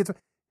imagine he gets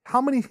how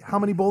many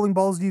bowling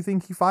balls do you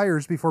think he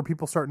fires before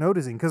people start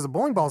noticing? Because the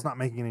bowling ball's not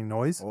making any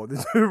noise. Oh,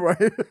 this is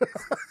right.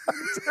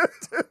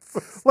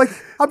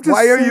 I'm just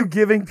why are you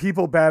giving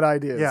people bad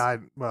ideas? Yeah,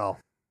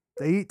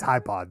 they eat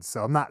Tide Pods,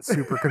 so I'm not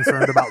super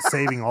concerned about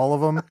saving all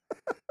of them.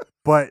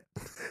 But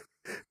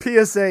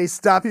PSA,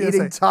 stop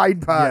eating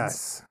Tide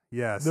Pods.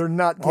 Yes. They're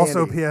not candy.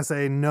 Also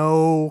PSA,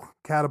 no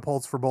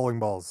catapults for bowling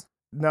balls.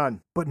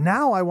 None. But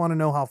now I want to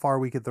know how far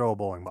we could throw a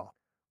bowling ball.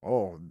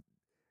 Oh.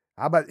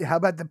 How about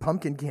the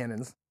pumpkin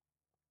cannons?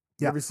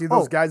 You Yeah. ever see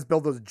those guys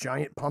build those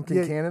giant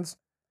pumpkin cannons?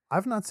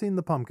 I've not seen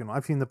the pumpkin one.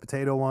 I've seen the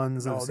potato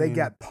ones. No, they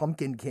got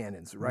pumpkin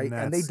cannons, right?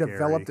 And they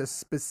developed a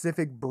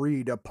specific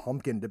breed of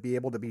pumpkin to be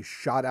able to be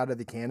shot out of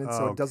the cannon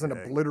so it doesn't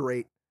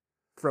obliterate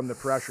from the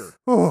pressure.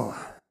 Oh,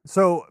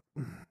 so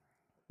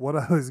what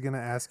I was going to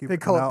ask you. They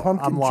call it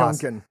pumpkin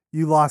chunkin'.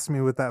 You lost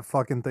me with that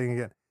fucking thing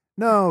again.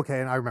 No, okay,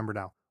 and I remember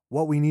now.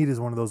 What we need is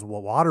one of those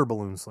water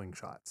balloon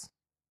slingshots.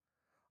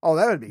 Oh,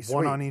 that would be sweet.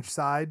 One on each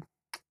side.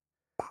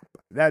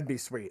 That'd be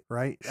sweet.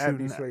 Right? That'd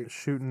be sweet.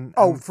 Shooting.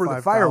 For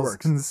the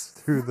fireworks.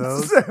 Through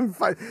those.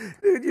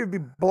 Dude, you'd be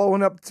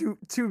blowing up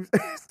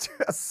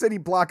a city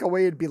block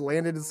away. It'd be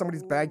landed in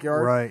somebody's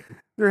backyard. Right.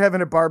 They're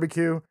having a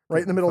barbecue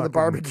right in the middle of the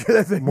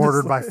barbecue.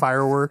 Mortared by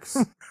fireworks.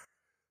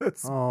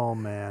 Oh,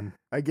 man.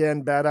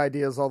 Again, bad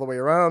ideas all the way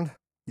around.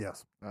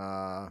 Yes.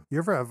 You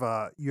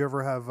ever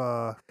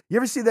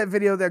see that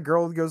video of that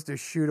girl who goes to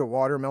shoot a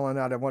watermelon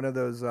out of one of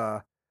those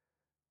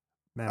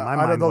man, my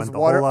mind went the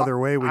whole other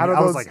way.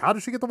 I was like, how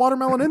did she get the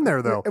watermelon in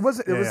there though? It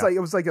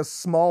was like a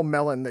small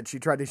melon that she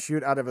tried to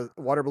shoot out of a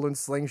water balloon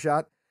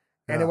slingshot.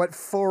 And it went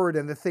forward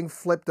and the thing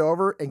flipped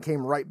over and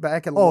came right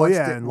back and launched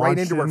it right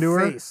into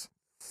her face.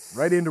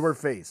 Right into her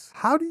face.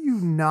 How do you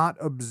not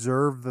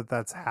observe that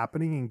that's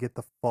happening and get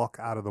the fuck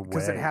out of the way?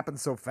 Because it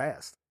happens so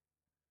fast.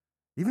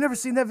 You've never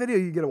seen that video?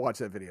 You got to watch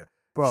that video.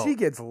 Bro, she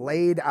gets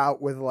laid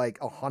out with like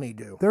a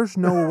honeydew. There's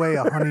no way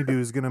a honeydew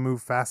is going to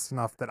move fast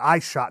enough that I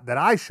shot.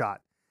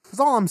 Because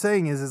all I'm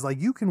saying is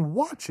like, you can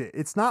watch it.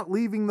 It's not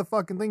leaving the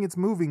fucking thing. It's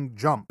moving.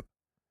 Jump.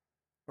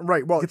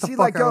 Right. Well, she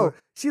let go.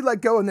 She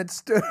let go and then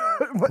stood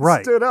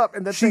up.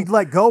 And she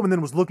let go and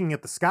then was looking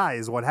at the sky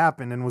is what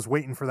happened and was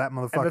waiting for that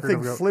motherfucker and the thing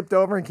to go. Flipped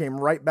over and came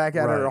right back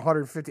at her at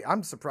 150.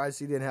 I'm surprised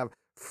she didn't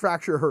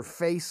fracture her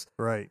face.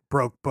 Right.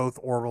 Broke both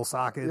oral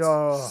sockets.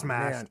 Smashed.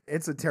 Man,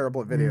 it's a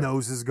terrible video.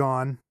 Nose is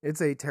gone.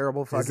 It's a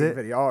terrible fucking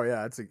video. Oh,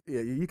 yeah.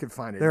 You can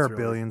find it. There are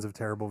billions of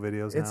terrible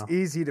videos now. It's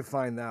easy to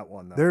find that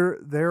one, though.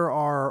 There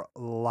are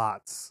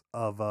lots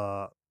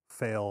of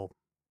fail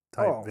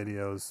type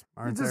videos,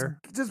 aren't there?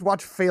 Just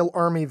watch fail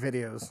army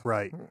videos.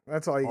 Right.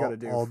 That's all you got to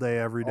do. All day,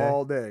 every day.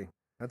 All day.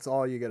 That's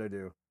all you got to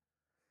do.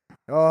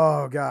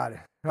 Oh, God.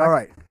 All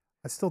right.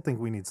 I still think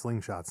we need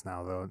slingshots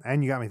now, though.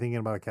 And you got me thinking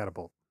about a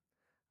catapult.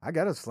 I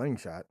got a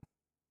slingshot.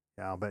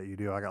 Yeah, I'll bet you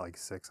do. I got like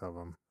 6 of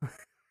them.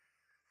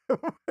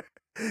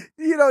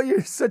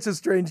 You're such a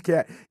strange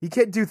cat. You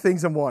can't do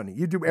things in one.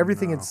 You do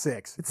everything in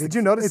 6. Did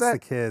you notice that?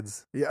 It's the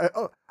kids. Yeah.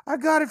 I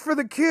got it for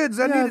the kids.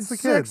 I needed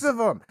 6 of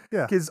them.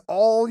 Yeah. Because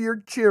all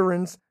your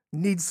childrens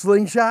need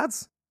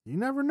slingshots. You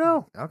never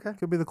know. Okay.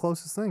 Could be the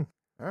closest thing.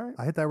 All right.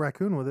 I hit that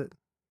raccoon with it.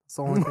 It's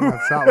the only thing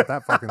I've shot with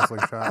that fucking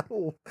slingshot.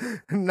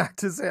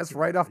 Knocked his ass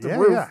right off the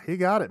roof. Yeah, he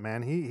got it,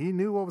 man. He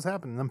knew what was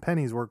happening. Them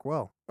pennies work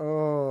well.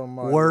 Oh,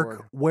 my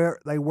Lord.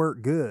 They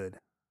work good.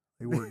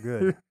 They work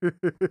good.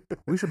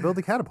 We should build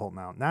a catapult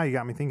now. Now you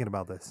got me thinking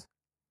about this.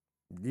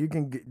 You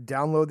can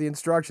download the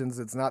instructions.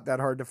 It's not that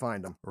hard to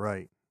find them.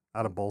 Right.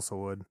 Out of balsa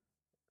wood.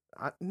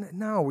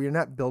 No, we're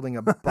not building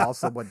a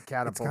balsa wood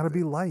catapult. It's got to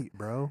be light,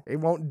 bro. It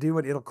won't do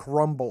it. It'll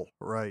crumble.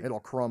 Right. It'll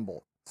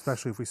crumble.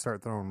 Especially if we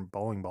start throwing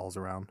bowling balls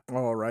around.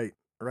 Oh, right.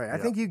 Right. I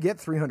think you get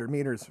 300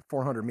 meters,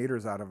 400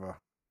 meters out of a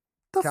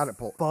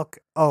catapult. Fuck.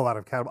 Oh, out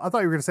of catapult. I thought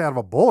you were going to say out of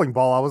a bowling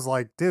ball. I was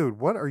like, dude,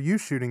 what are you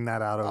shooting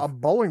that out of? A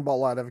bowling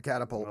ball out of a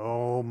catapult.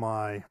 Oh,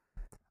 my.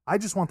 I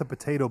just want the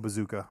potato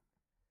bazooka.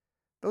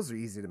 Those are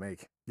easy to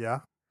make.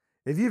 Yeah?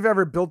 If you've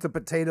ever built a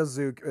potato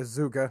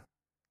bazooka,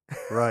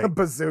 right.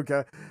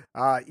 bazooka,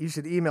 you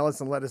should email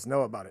us and let us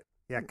know about it.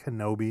 Yeah,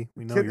 Kenobi.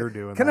 We know you're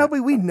doing Kenobi,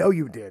 that. we know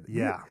you did.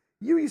 Yeah.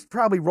 You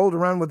probably rolled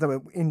around with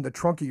them in the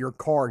trunk of your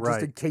car just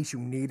right. in case you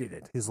needed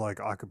it. He's like,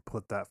 I could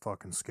put that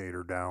fucking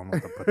skater down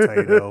with a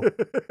potato.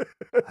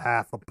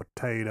 Half a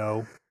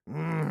potato.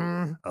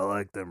 Mm-hmm. I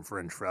like them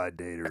French fried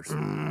taters.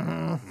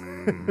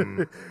 Mm-hmm.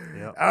 Mm-hmm.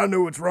 Yep. I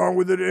know what's wrong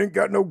with it. It ain't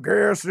got no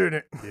gas in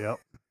it. Yep.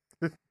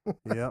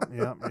 Yep.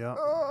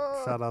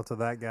 Shout out to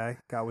that guy.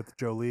 Got with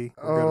Jolie.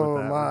 We're good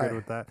with that. My. We're good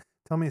with that.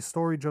 Tell me a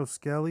story, Joe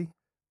Skelly.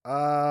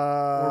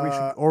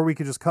 Or we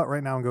could just cut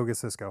right now and go get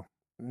Cisco.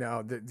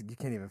 No, you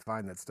can't even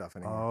find that stuff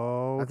anymore.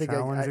 Oh, I think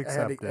challenge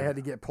accepted. I had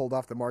to get pulled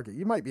off the market.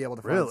 You might be able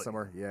to find it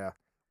somewhere. Yeah.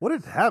 What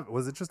did it have?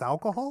 Was it just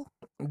alcohol?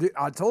 Dude,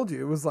 I told you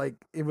it was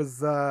it was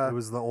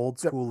the old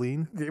school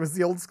lean. It was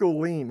the old school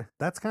lean.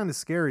 That's kind of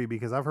scary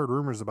because I've heard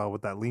rumors about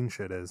what that lean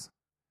shit is.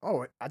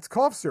 Oh, it's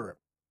cough syrup.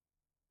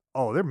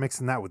 Oh, they're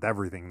mixing that with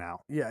everything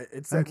now. Yeah,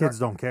 it's them kids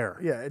don't care.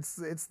 Yeah,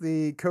 it's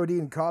the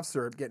codeine cough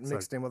syrup getting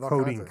mixed in with all kinds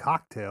of codeine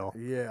cocktail.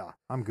 Yeah,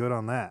 I'm good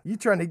on that. You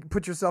trying to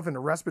put yourself into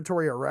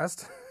respiratory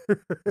arrest?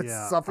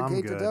 Yeah,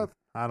 suffocate to death.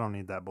 I don't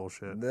need that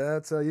bullshit.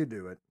 That's how you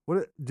do it.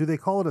 What do they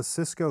call it? A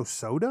Cisco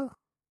soda?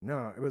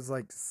 No, it was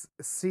like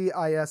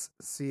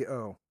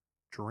CISCO.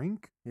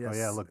 Drink? Yes. Oh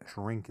yeah, look,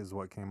 drink is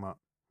what came up.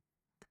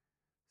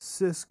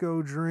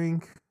 Cisco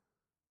drink.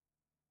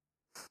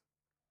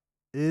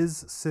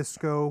 Is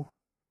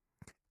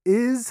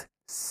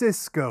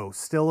Cisco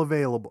still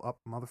available? Oh,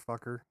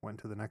 motherfucker. Went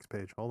to the next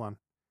page. Hold on.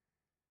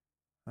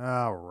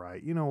 All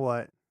right. You know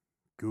what?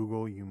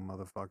 Google, you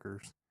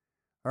motherfuckers.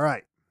 All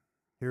right.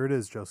 Here it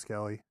is, Joe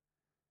Skelly.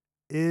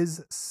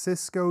 Is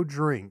Cisco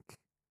drink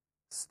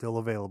still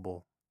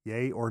available?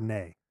 Yay or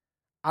nay?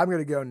 I'm going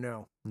to go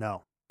no.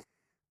 No.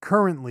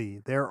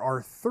 Currently, there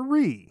are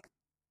 3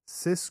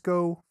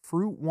 Cisco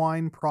fruit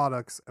wine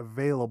products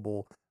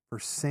available for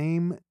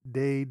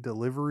same-day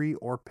delivery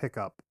or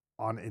pickup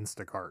on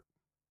Instacart.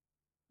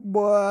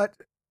 What?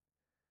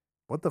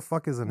 What the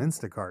fuck is an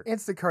Instacart?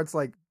 Instacart's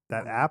like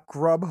That app?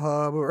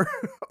 Grubhub or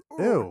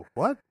Ew,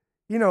 what?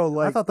 You know,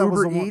 like I thought that was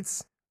Uber the one-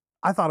 Eats.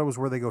 I thought it was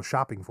where they go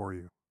shopping for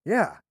you.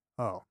 Yeah.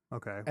 Oh,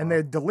 okay. And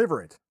well. they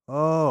deliver it.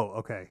 Oh,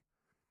 okay.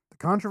 The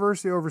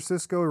controversy over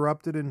Cisco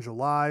erupted in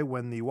July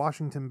when the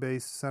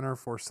Washington-based Center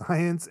for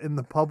Science in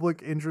the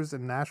Public Interest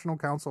and National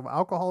Council of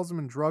Alcoholism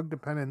and Drug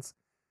Dependence,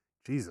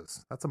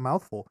 Jesus, that's a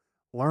mouthful,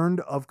 learned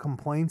of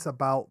complaints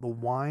about the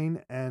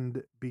wine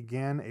and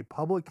began a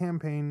public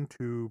campaign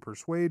to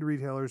persuade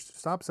retailers to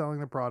stop selling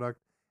the product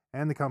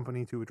and the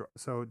company to withdraw.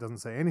 So it doesn't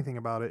say anything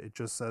about it. It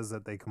just says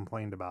that they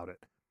complained about it.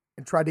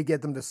 And tried to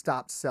get them to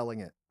stop selling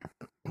it.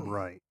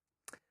 Right.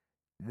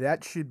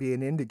 That should be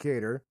an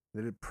indicator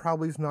that it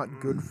probably is not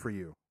good for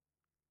you.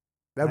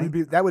 That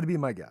would be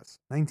my guess.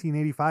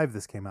 1985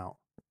 this came out.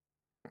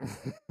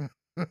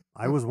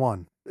 I was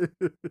 1.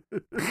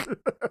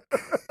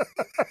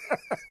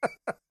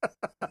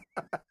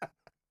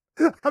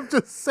 I'm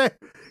just saying.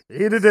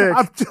 Eat a dick.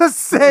 I'm just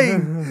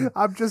saying,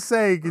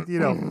 you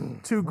know,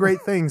 2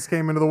 great things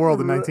came into the world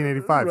in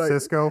 1985. Right.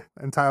 Cisco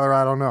and Tyler,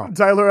 I don't know.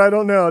 Tyler, I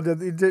don't know.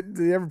 Did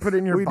they ever put it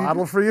in your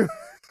bottle for you?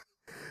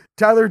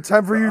 Tyler,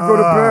 time for you to go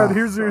to bed.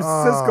 Here's your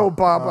Cisco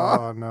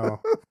Baba. Oh, no.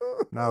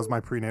 That was my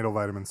prenatal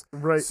vitamins.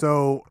 Right.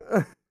 So,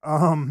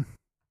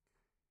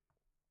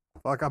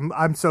 fuck,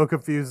 I'm so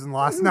confused and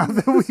lost now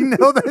that we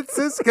know that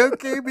Cisco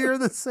came here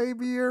the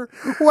same year.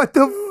 What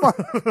the fuck?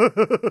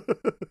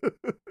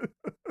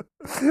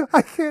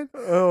 I can't.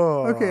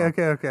 Oh. Okay.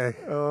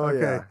 Oh, okay.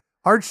 yeah.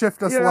 Hard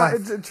shift us left.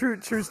 It's a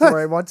true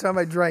story. One time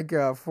I drank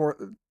a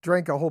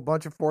whole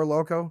bunch of Four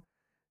Loko,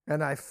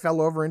 and I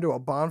fell over into a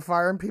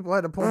bonfire, and people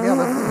had to pull me out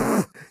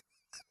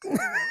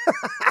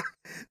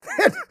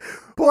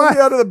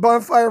of the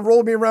bonfire,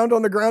 roll me around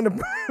on the ground,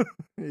 and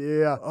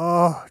yeah.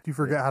 Oh, do you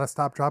forget how to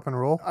stop, drop, and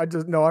roll? I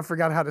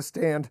forgot how to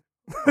stand.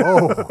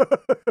 Oh.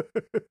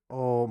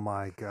 Oh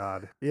my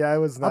God. Yeah, I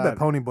was not. I bet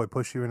Ponyboy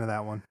pushed you into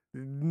that one.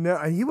 No,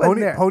 he wasn't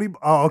there.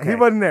 Oh, okay. He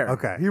wasn't there.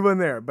 Okay. He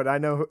wasn't there, but I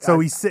know. So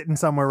he's sitting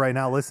somewhere right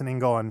now listening,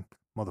 going,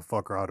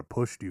 motherfucker, I'd have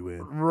pushed you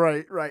in.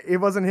 Right. It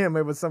wasn't him.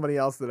 It was somebody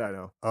else that I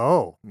know.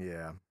 Oh.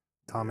 Yeah.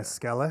 Thomas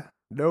Skelle?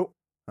 Nope.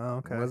 Oh,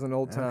 okay. It wasn't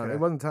old Tommy. Okay. It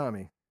wasn't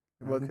Tommy.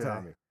 It wasn't Okay.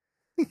 Tommy.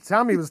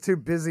 Tommy was too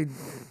busy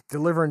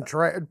delivering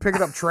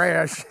picking up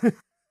trash.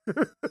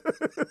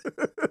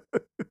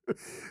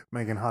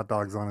 Making hot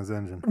dogs on his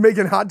engine.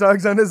 Making hot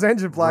dogs on his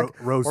engine block.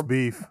 Roast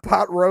beef.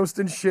 Pot roast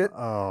and shit.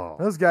 Oh.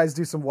 Those guys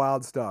do some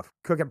wild stuff.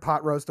 Cooking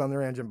pot roast on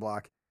their engine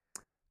block.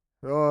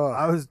 Oh,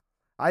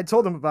 I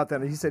told him about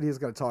that, and he said he was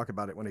going to talk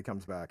about it when he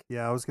comes back.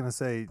 Yeah, I was going to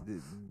say,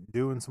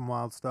 doing some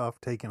wild stuff,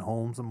 taking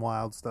home some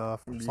wild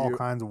stuff. There's all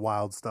kinds of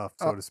wild stuff,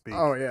 so to speak.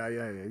 Oh, yeah.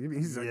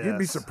 He's like, you'd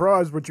be Yes.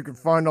 surprised what you can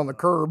find on the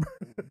curb.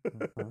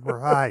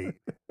 Right.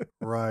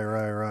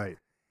 Right.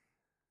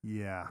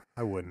 Yeah,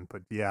 I wouldn't,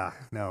 but yeah,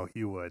 no,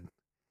 you would.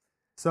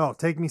 So,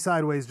 take me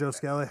sideways, Joe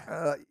Skelly.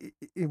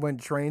 When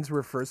trains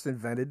were first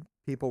invented,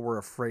 people were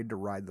afraid to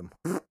ride them.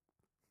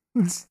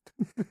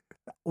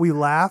 We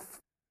laugh,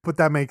 but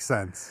that makes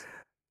sense.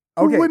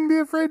 Okay. Who wouldn't be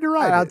afraid to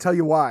ride I'll it? tell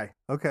you why.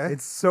 Okay.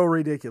 It's so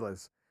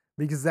ridiculous.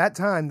 Because that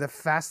time, the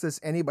fastest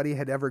anybody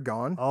had ever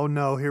gone Oh,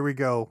 no, here we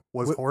go.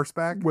 Was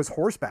horseback? was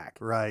horseback.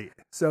 Right.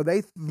 So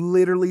they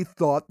literally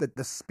thought that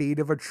the speed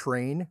of a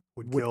train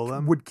Would kill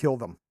them? Would kill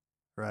them.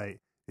 Right.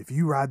 If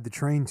you ride the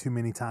train too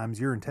many times,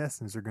 your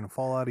intestines are going to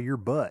fall out of your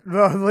butt.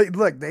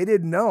 Look, they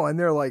didn't know, and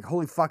they're like,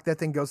 "Holy fuck, that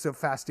thing goes so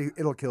fast,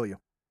 it'll kill you."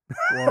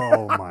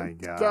 Oh my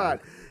God. God,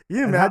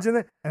 you imagine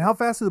that? And how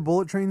fast do the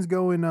bullet trains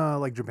go in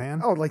like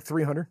Japan? Oh, like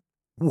 300.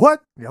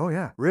 What? Oh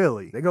yeah,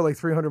 Really? they go like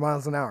 300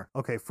 miles an hour.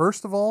 Okay,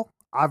 first of all,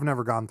 I've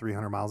never gone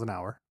 300 miles an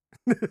hour.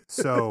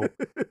 So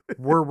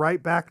we're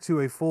right back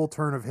to a full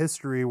turn of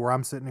history where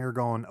I'm sitting here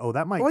going, oh,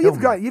 that might Well, kill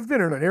me. you've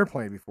been in an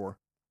airplane before.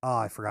 Oh,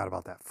 I forgot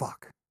about that.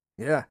 Fuck.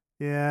 Yeah.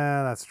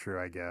 Yeah, that's true,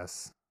 I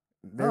guess.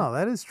 They're- Oh,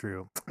 that is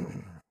true.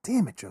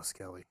 Damn it, Joe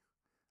Skelly.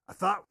 I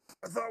thought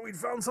we'd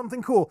found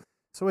something cool.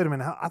 So wait a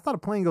minute. I thought a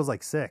plane goes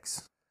like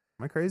 6.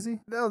 Am I crazy?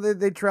 No,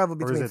 they travel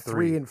Or is between it 3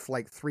 3? and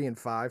like 3 and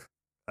 5,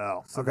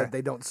 Oh, so okay. that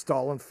they don't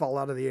stall and fall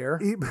out of the air.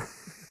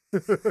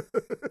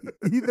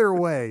 Either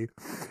way,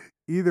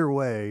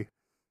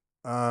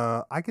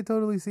 I could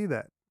totally see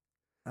that.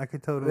 I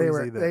could totally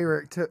see that. They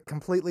were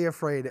completely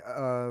afraid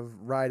of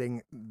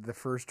riding the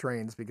first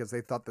trains because they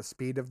thought the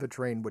speed of the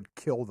train would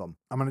kill them.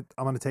 I'm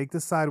gonna take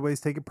this sideways,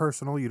 take it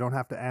personal. You don't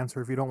have to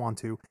answer if you don't want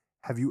to.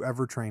 Have you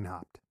ever train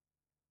hopped?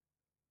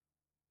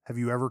 Have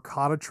you ever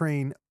caught a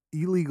train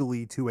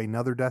illegally to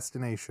another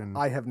destination?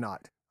 I have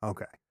not.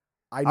 Okay.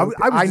 I was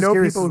I just know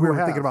curious people as we who were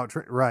have. thinking about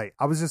right.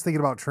 I was just thinking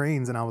about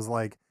trains, and I was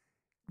like,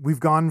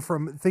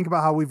 think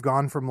about how we've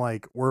gone from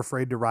like we're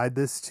afraid to ride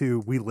this to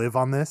we live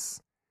on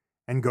this,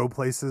 and go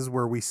places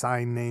where we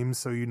sign names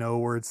so you know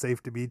where it's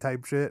safe to be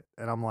type shit.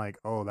 And I'm like,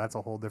 oh, that's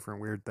a whole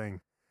different weird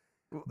thing.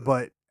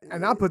 But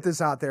and I'll put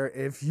this out there: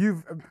 if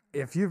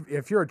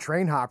you're a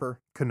train hopper,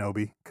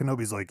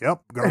 Kenobi's like,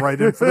 yep, gonna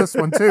write in for this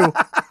one too.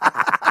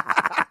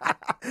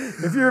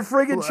 If you're a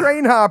friggin'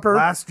 train hopper,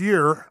 last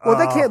year, well,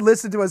 they can't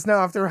listen to us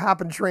now if they're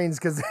hopping trains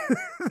because.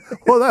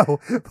 Well, no,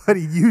 but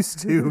he used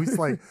to. He's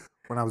like,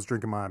 when I was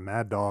drinking my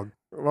Mad Dog.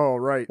 Oh,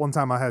 right. One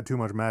time I had too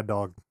much Mad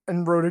Dog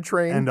and rode a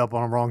train. End up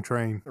on a wrong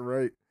train.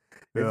 Right.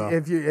 Yeah.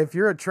 If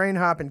you're a train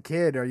hopping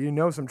kid or you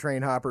know some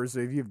train hoppers,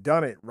 if you've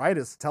done it, write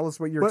us. Tell us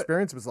what your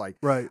experience was like.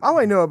 Right. All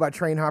I know about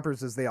train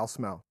hoppers is they all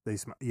smell. They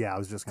smell. Yeah, I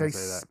was just going to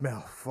say that. They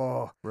smell.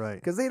 Oh. Right.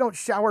 Because they don't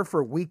shower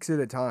for weeks at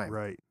a time.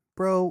 Right.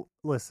 Bro,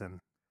 listen.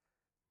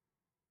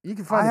 You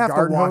can find a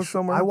garden hose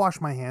somewhere. I wash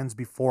my hands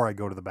before I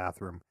go to the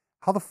bathroom.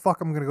 How the fuck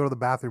am I going to go to the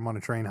bathroom on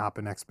a train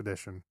hopping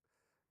expedition?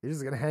 You're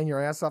just going to hang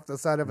your ass off the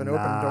side of an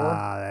open door?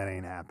 Nah, that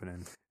ain't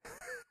happening.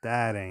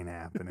 That ain't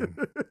happening.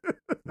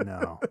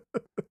 No.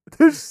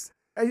 There's...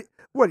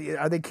 What,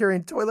 are they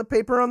carrying toilet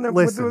paper on their,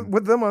 Listen,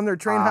 with them on their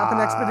train hopping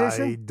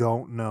expedition? I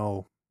don't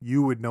know.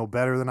 You would know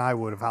better than I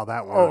would of how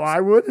that works. Oh, I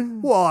would?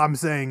 Well, I'm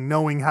saying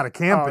knowing how to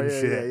camp and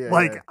shit.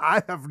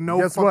 I have no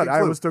Guess fucking what? clue.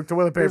 I always took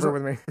toilet paper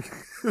with me.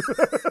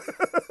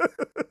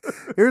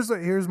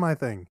 Here's my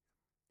thing.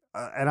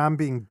 And I'm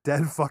being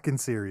dead fucking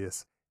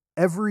serious.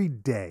 Every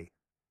day,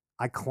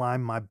 I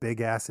climb my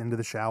big ass into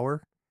the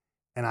shower,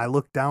 and I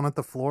look down at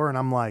the floor, and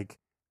I'm like,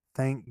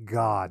 thank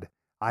God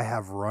I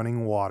have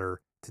running water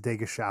to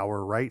take a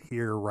shower right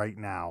here, right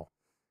now.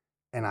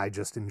 And I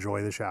just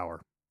enjoy the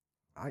shower.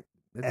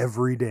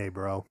 Every day,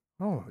 bro.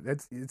 Oh,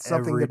 it's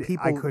something that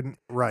people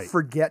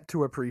forget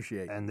to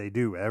appreciate. And they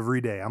do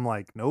every day. I'm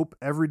like, nope.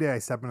 Every day I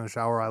step into the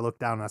shower, I look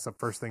down, and that's the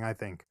first thing I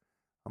think.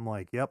 I'm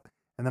like, yep.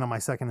 And then on my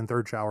second and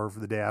third shower for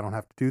the day, I don't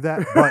have to do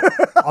that.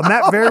 But on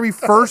that very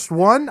first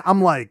one,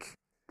 I'm like,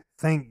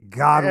 thank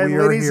God we are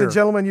here. Ladies and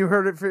gentlemen, you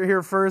heard it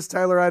here first.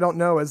 Tyler, I don't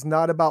know, is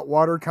not about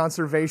water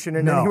conservation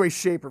in any way,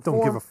 shape, or form.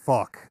 Don't give a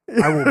fuck.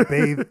 I will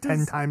bathe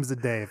 10 times a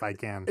day if I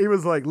can. He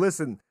was like,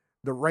 listen,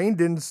 the rain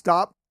didn't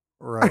stop.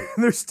 Right.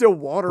 There's still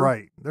water.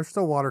 Right. There's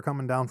still water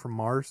coming down from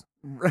Mars.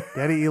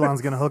 Daddy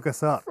Elon's going to hook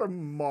us up.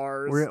 From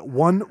Mars. We're at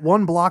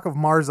one block of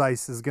Mars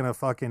ice is going to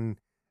fucking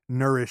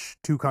nourish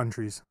 2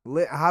 countries.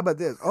 How about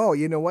this? Oh,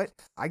 you know what?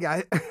 I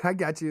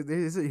got you.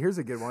 Here's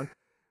a good one.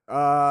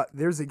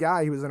 There's a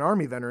guy, he was an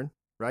Army veteran,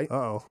 right?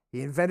 Uh-oh.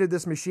 He invented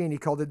this machine. He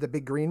called it the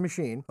Big Green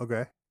Machine.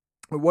 Okay.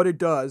 But what it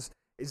does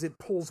is it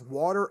pulls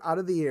water out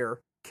of the air,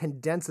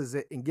 condenses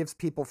it, and gives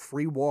people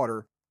free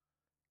water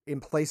in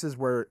places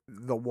where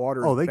the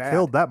water is bad.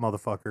 Killed that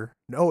motherfucker.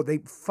 No, they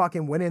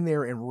fucking went in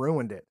there and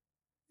ruined it.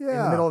 Yeah. In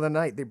the middle of the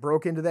night. They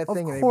broke into that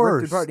thing and they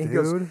course, ripped it apart.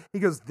 And he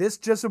goes, this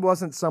just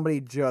wasn't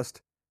somebody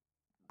just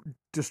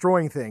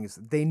destroying things.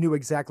 They knew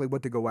exactly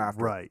what to go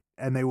after. Right.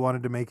 And they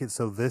wanted to make it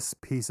so this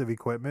piece of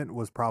equipment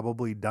was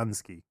probably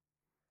Dunsky.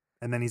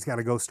 And then he's got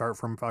to go start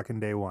from fucking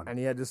day one. And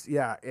he had just,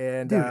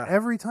 and dude,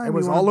 every time it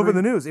was all over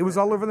the news. It was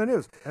all over the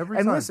news. Every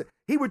time. And listen,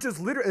 he would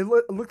just literally,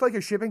 it looked like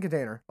a shipping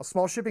container, a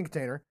small shipping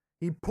container.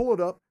 He'd pull it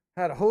up,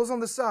 had a hose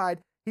on the side.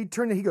 He'd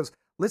turn it, he goes,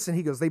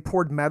 listen, they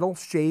poured metal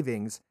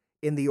shavings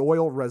in the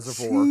oil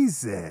reservoir.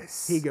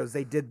 Jesus. He goes,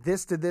 they did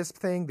this to this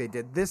thing. They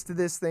did this to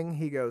this thing.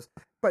 He goes,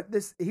 but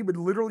he would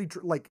literally,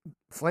 like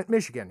Flint,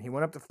 Michigan. He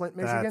went up to Flint,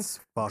 Michigan,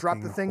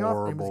 dropped the thing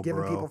off, and was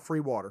giving people free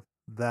water.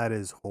 That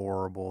is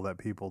horrible that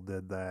people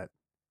did that.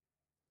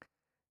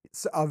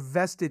 It's a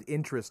vested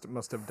interest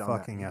must have done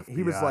fucking that. FBI.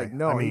 He was like,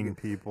 no.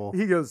 People.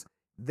 He goes,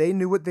 they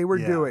knew what they were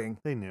doing.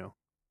 They knew.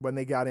 When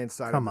they got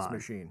inside of this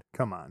machine.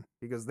 Come on.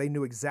 Because they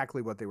knew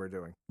exactly what they were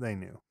doing. They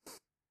knew.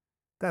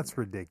 That's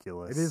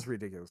ridiculous. It is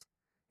ridiculous.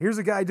 Here's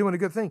a guy doing a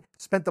good thing.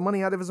 Spent the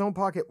money out of his own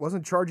pocket.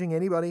 Wasn't charging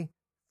anybody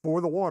for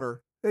the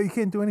water. You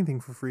can't do anything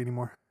for free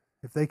anymore.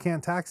 If they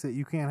can't tax it,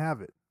 you can't have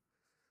it.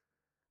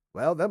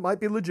 Well, that might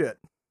be legit.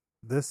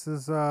 This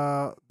is,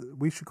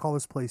 we should call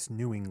this place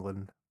New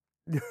England.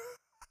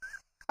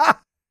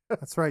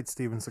 That's right,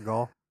 Steven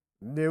Seagal.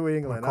 New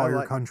England. Call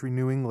your country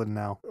New England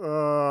now.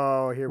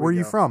 Oh, here we go. Where are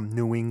you from?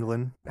 New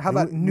England. How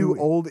about New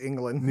Old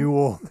England? New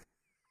Old.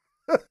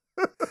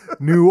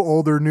 New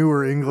older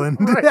newer England.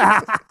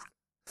 Yeah.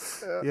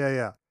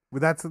 Well,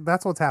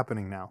 that's what's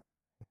happening now.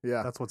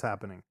 Yeah. That's what's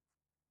happening.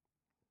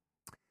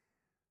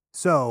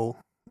 So,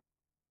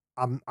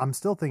 I'm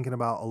still thinking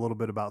about a little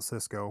bit about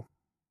Cisco.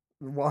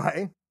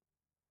 Why?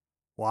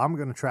 Well, I'm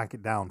going to track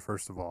it down,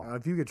 first of all.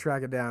 If you could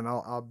track it down,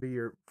 I'll be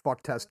your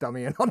fuck test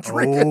dummy and I'll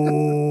drink it.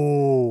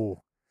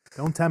 Oh,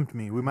 don't tempt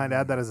me. We might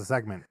add that as a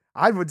segment.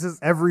 I would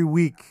just... Every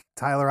week,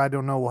 Tyler, I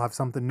don't know, we'll have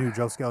something new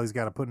Joe Skelly's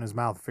got to put in his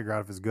mouth to figure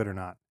out if it's good or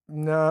not.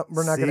 No,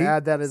 we're not going to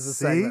add that as a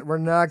segment. We're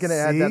not going to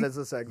add that as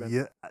a segment.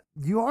 Yeah,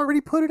 you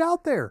already put it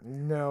out there.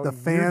 No. The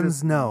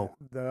fans know.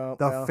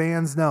 The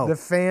fans know. The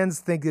fans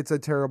think it's a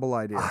terrible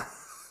idea.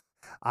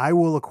 I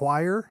will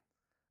acquire...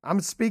 I'm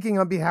speaking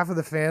on behalf of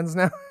the fans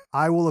now.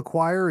 I will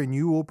acquire and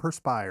you will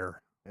perspire.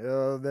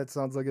 Oh, that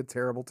sounds like a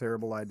terrible,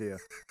 terrible idea.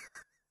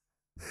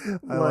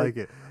 I like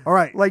it. All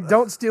right. Like,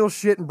 don't steal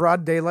shit in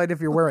broad daylight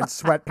if you're wearing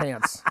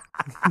sweatpants.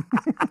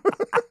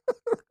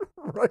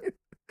 Right?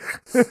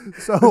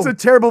 So it's a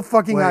terrible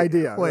fucking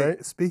idea. Wait,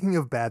 right? Speaking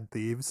of bad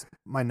thieves,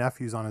 my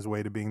nephew's on his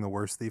way to being the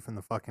worst thief in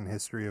the fucking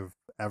history of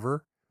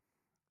ever.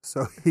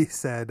 So he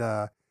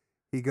said,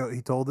 he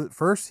told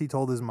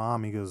his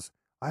mom, he goes,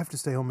 I have to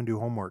stay home and do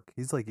homework.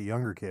 He's like a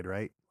younger kid,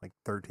 right? Like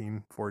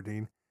 13,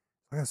 14.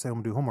 I gotta stay home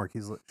and do homework.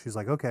 She's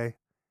like, okay.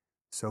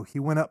 So he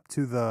went up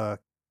to the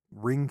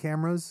Ring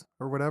cameras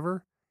or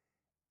whatever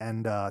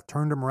and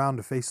turned them around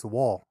to face the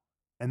wall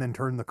and then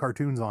turned the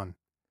cartoons on.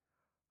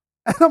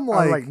 And I'm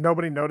like,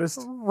 nobody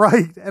noticed.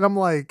 Right. And I'm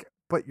like,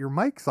 but your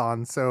mic's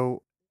on,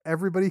 so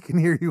everybody can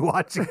hear you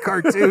watching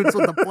cartoons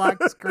with a black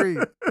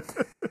screen.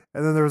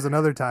 And then there was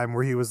another time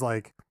where he was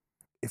like,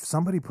 if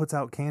somebody puts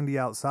out candy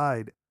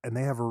outside and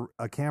they have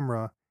a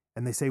camera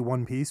and they say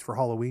One Piece for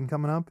Halloween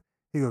coming up,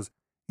 he goes,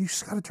 you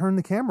just got to turn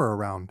the camera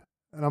around.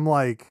 And I'm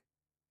like,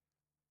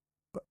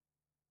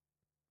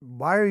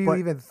 why are you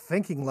even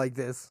thinking like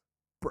this?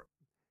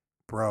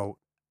 Bro,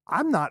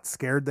 I'm not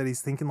scared that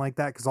he's thinking like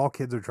that because all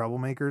kids are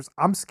troublemakers.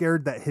 I'm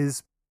scared that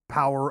his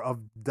power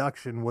of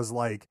deduction was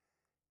like,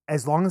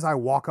 as long as I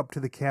walk up to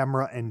the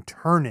camera and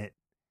turn it,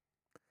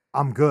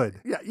 I'm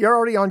good. Yeah, you're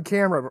already on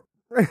camera.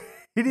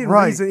 He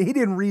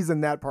didn't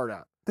reason that part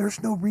out.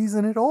 There's no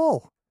reason at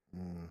all.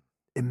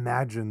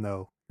 Imagine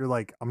though, you're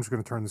like, I'm just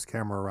going to turn this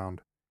camera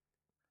around.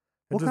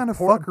 What kind of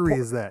fuckery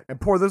is that?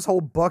 And pour this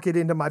whole bucket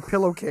into my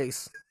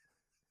pillowcase.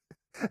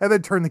 And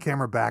then turn the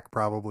camera back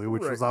probably,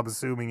 which was I'm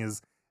assuming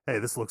is, hey,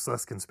 this looks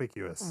less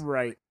conspicuous.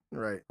 Right.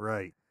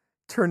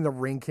 Turn the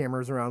Ring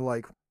cameras around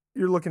like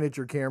you're looking at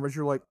your cameras.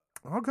 You're like,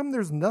 how come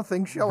there's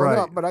nothing showing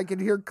up, but I can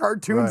hear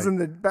cartoons in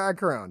the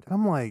background?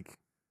 I'm like,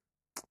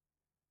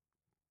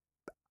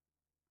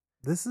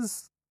 this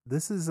is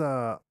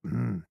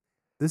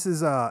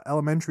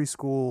elementary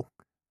school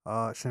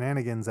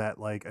shenanigans at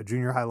like a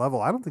junior high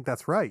level. I don't think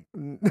that's right.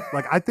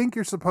 Like, I think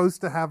you're supposed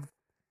to have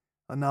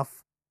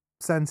enough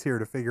sense here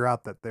to figure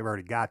out that they've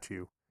already got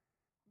you.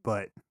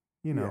 But,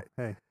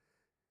 hey.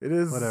 It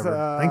is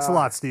whatever. Thanks a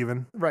lot,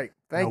 Steven. Right.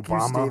 Thank you,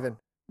 Steven.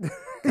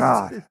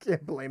 God. You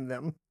can't blame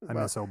them. I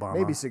miss Obama.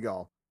 Maybe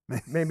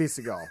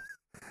Seagal.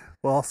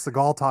 Well,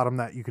 Seagal taught him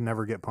that you can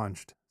never get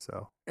punched.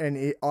 So, and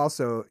he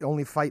also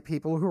only fight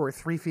people who are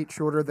 3 feet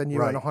shorter than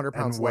you and 100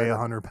 pounds and weigh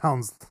 100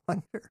 pounds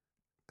lighter.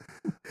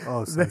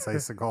 Oh, Sensei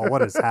Seagal,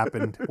 what has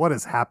happened? What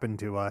has happened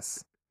to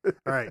us? All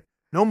right,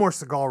 no more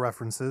Seagal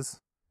references.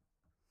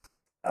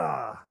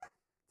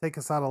 Take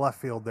us out of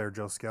left field there,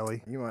 Joe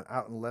Skelly. You want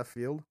out in left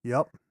field?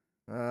 Yep.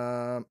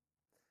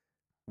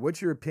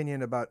 What's your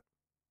opinion about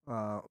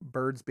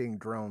birds being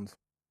drones?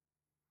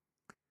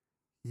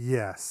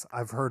 Yes,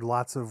 I've heard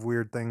lots of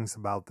weird things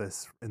about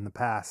this in the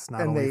past,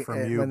 not only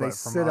from you, but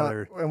from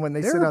other. And when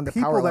they sit on the power lines.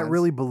 There are people that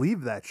really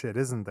believe that shit,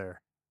 isn't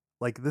there?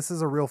 Like, this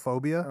is a real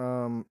phobia?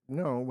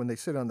 No, when they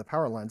sit on the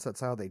power lines,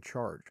 that's how they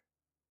charge.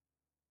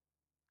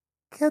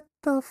 Get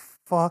the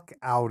fuck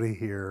out of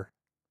here.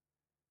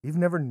 You've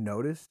never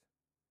noticed?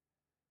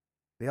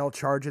 They all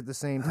charge at the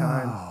same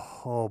time.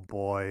 Oh,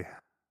 boy.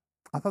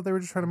 I thought they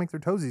were just trying to make their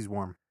toesies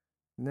warm.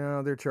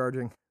 No, they're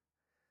charging.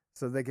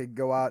 So they could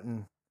go out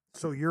and...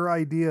 So your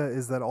idea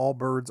is that all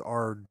birds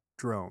are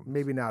drones?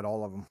 Maybe not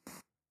all of them.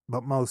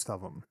 But most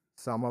of them?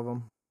 Some of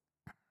them.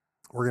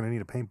 We're going to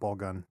need a paintball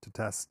gun to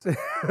test and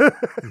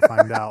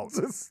find out.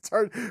 Just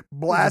start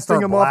blasting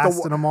them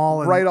off them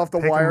all right off the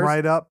wires. Them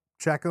right up,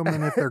 check them,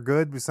 and if they're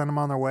good, we send them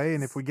on their way.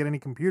 And if we get any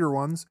computer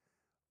ones,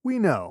 we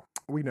know.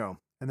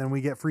 And then we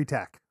get free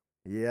tech.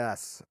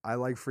 Yes, I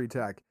like free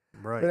tech.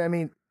 Right. But I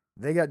mean,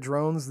 they got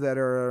drones that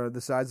are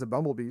the size of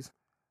bumblebees.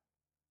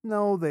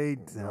 No, they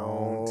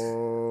don't.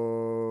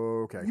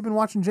 Okay. You been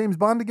watching James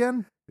Bond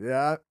again?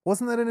 Yeah.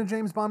 Wasn't that in a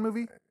James Bond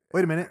movie?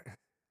 Wait a minute.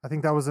 I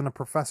think that was in a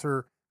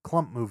Professor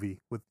Clump movie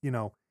with,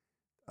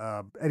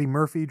 Eddie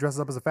Murphy dresses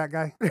up as a fat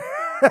guy.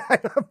 I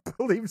don't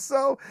believe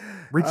so.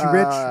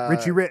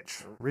 Richie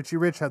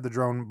Rich had the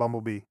drone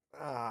bumblebee.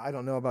 I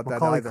don't know about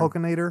Macaulay that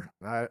either.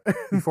 Cokinator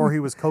before he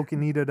was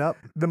cocainated up.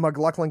 The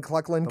McLaughlin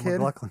Clucklin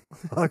kid.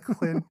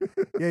 McLaughlin.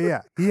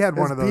 Yeah. He had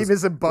one of those.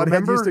 Beavis and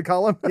Butthead used to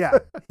call him. Yeah.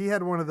 He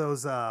had one of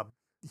those.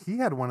 He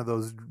had one of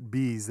those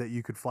bees that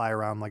you could fly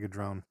around like a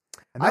drone.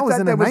 And that was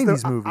in a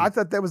 90s movie. I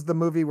thought that was the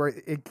movie where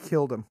it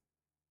killed him.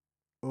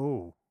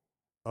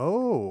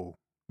 Oh,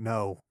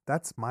 no,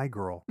 that's my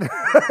girl.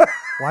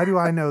 Why do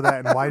I know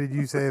that? And why did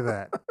you say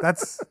that?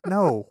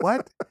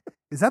 What?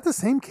 Is that the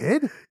same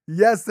kid?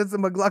 Yes, that's the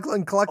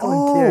McLaughlin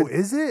Clucklin kid. Oh,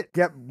 is it?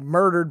 Get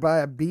murdered by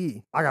a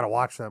bee. I got to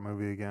watch that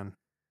movie again.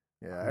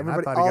 Yeah,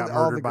 everybody,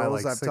 all the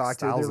girls I've talked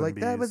to, they're like,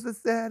 bees. That was the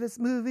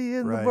saddest movie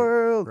in the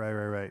world.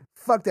 Right.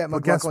 Fuck that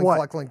McLaughlin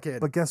Clucklin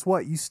kid. But guess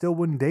what? You still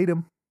wouldn't date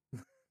him.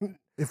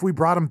 If we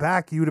brought him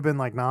back, you would have been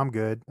like, "Nah, I'm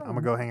good. I'm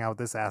gonna go hang out with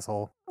this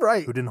asshole,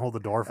 right? Who didn't hold the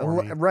door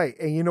for me, right?"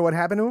 And you know what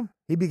happened to him?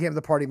 He became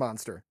the party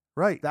monster,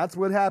 right? That's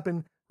what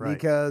happened, right?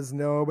 Because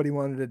nobody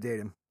wanted to date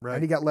him, right?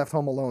 And he got left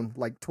home alone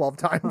like 12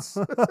 times.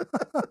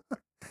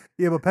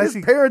 Yeah, but Pesci,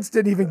 his parents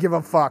didn't even give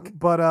a fuck.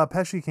 But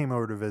Pesci came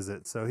over to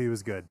visit, so he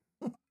was good.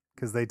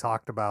 because they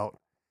talked about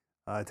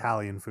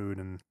Italian food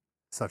and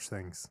such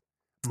things.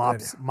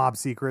 Mob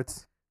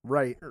secrets.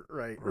 Right.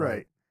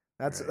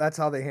 That's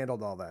how they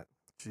handled all that.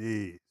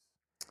 Jeez.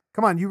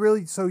 Come on, you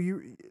really so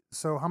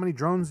how many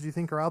drones do you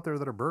think are out there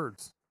that are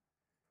birds?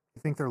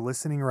 You think they're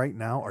listening right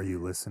now? Are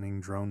you listening,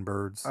 drone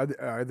birds?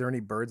 Are there any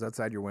birds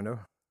outside your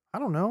window? I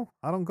don't know.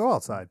 I don't go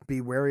outside.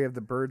 Be wary of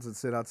the birds that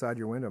sit outside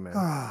your window, man.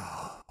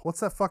 What's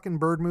that fucking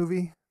bird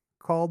movie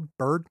called?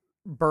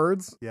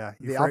 Birds? Yeah.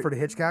 The Alfred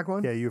Hitchcock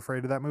one? Yeah, you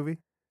afraid of that movie?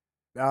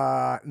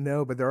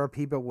 No, but there are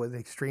people with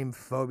extreme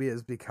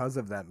phobias because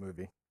of that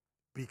movie.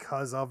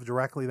 Because of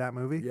directly that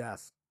movie?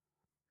 Yes.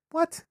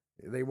 What?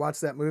 They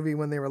watched that movie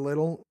when they were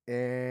little,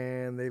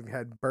 and they've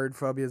had bird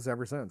phobias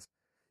ever since.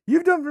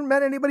 You've never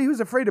met anybody who's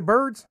afraid of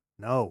birds?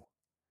 No.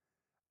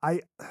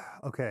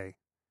 Okay.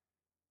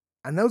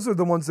 And those are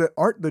the ones that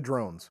aren't the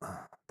drones.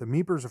 The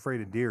Meeper's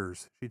afraid of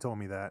deers. She told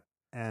me that.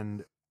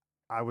 And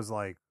I was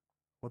like,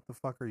 what the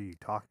fuck are you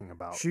talking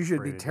about? She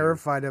should be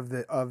terrified of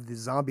the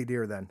zombie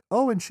deer then.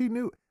 Oh, and she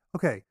knew.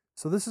 Okay,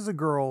 so this is a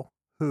girl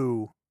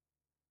who,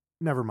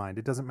 never mind,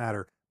 it doesn't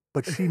matter.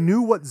 But she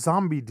knew what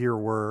zombie deer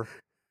were.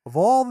 Of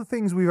all the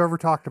things we've ever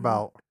talked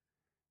about,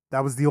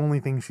 that was the only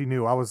thing she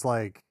knew. I was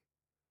like,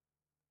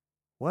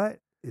 what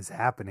is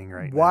happening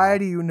right now? Why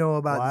do you know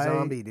about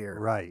zombie deer?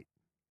 Right.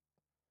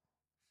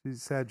 She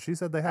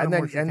said they had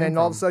and then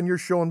all of a sudden you're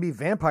showing me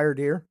vampire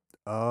deer.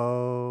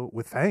 Oh,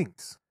 with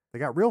fangs. They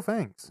got real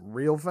fangs.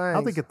 Real fangs.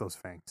 How'd they get those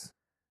fangs?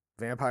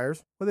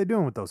 Vampires. What are they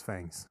doing with those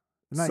fangs?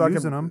 They're not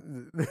using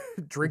them.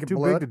 Drinking too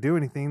blood. big to do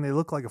anything. They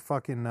look like a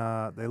fucking.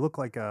 They look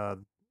like a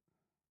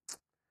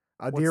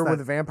deer with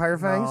vampire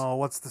fangs. Oh,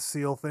 what's the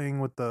seal thing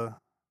with the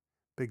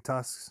big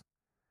tusks?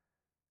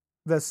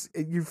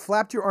 You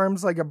flapped your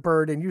arms like a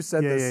bird, and you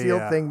said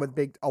seal thing with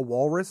a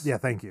walrus. Yeah,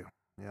 thank you.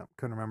 Yeah,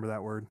 couldn't remember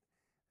that word.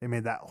 They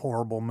made that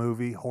horror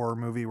movie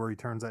where he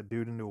turns that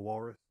dude into a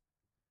walrus.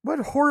 What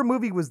horror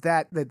movie was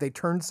that they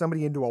turned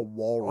somebody into a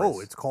walrus? Oh,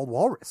 it's called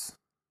Walrus.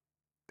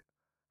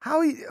 How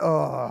he?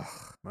 Well,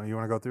 you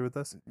want to go through with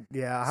this?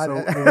 Yeah. So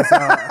it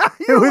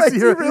was.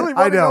 You really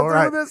want to go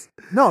through with this?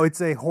 No, it's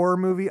a horror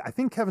movie. I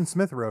think Kevin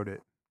Smith wrote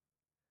it.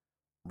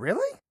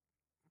 Really?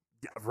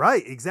 Yeah,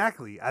 right.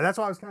 Exactly. That's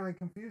why I was kind of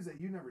confused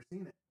that you'd never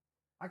seen it.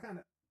 I kind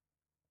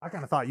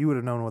of thought you would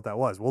have known what that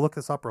was. We'll look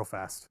this up real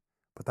fast.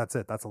 But that's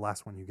it. That's the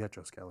last one you get,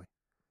 Joe Skelly.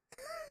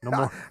 No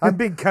more. I'm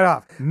being cut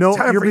off. No,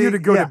 time for you to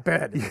go to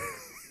bed.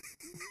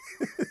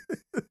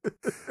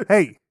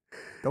 Hey,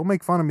 don't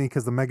make fun of me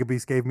because the Mega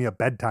Beast gave me a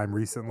bedtime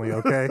recently,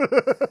 okay?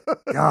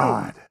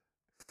 God.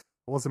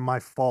 It wasn't my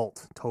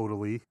fault,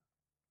 totally.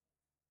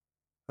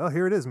 Well,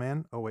 here it is,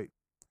 man. Oh, wait.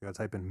 You gotta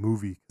type in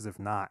movie, because if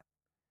not.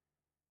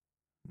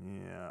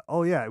 Yeah.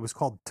 Oh, yeah. It was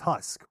called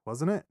Tusk,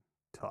 wasn't it?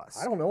 Tusk.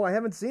 I don't know. I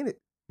haven't seen it.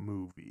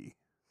 Movie.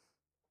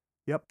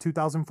 Yep,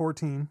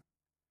 2014.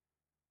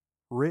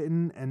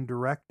 Written and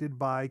directed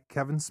by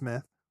Kevin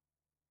Smith.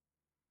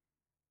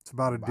 It's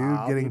about a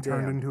dude getting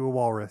turned into a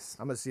walrus.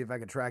 I'm gonna see if I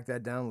can track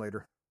that down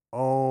later.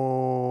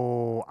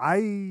 Oh,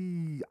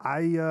 I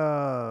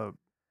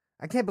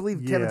can't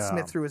believe Kevin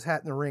Smith threw his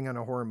hat in the ring on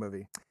a horror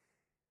movie.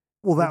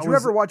 Well, Did you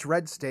ever watch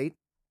Red State?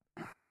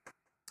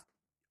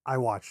 I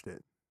watched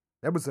it.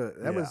 That was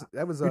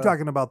You're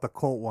talking about the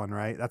cult one,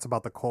 right? That's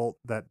about the cult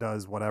that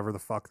does whatever the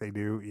fuck they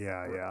do.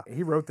 Yeah.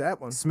 He wrote that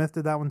one. Smith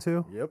did that one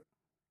too? Yep.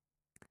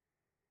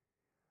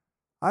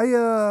 I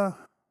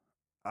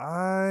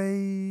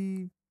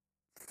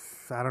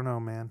don't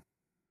know, man.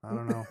 I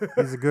don't know.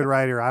 He's a good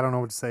writer. I don't know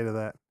what to say to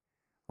that.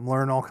 I'm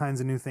learning all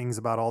kinds of new things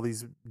about all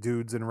these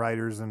dudes and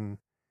writers, and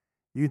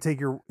if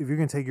you're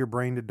gonna take your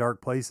brain to dark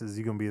places,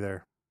 you're gonna be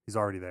there. He's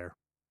already there,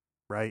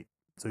 right?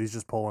 So he's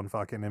just pulling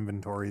fucking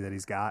inventory that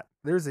he's got.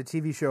 There's a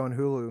TV show on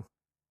Hulu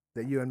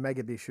that you and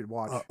Megabee should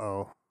watch.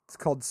 Uh-oh. It's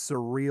called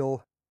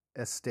Surreal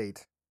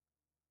Estate.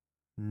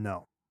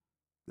 No.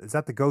 Is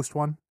that the ghost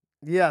one?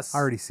 Yes. I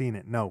already seen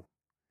it. No.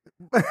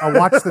 I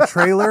watched the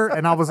trailer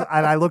and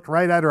I looked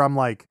right at her. I'm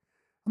like,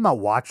 I'm not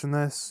watching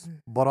this,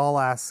 but I'll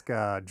ask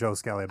Joe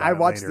Skelly about it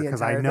later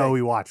because I know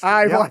he watched it.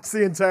 I watched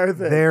the entire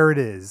thing. There it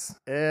is.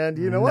 And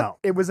you know what?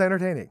 It was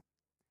entertaining.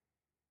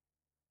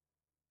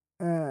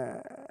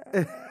 I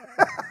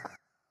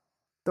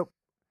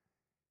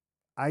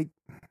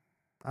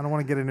don't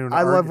want to get into an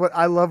I love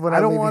when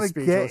I don't want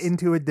to get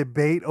into a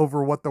debate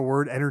over what the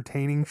word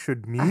entertaining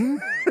should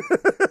mean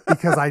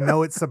because I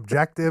know it's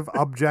subjective,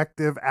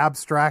 objective,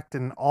 abstract,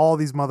 and all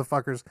these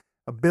motherfuckers,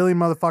 a billion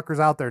motherfuckers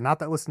out there, not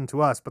that listen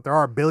to us, but there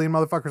are a billion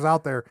motherfuckers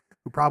out there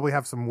who probably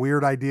have some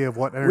weird idea of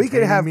what entertaining means. We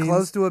could have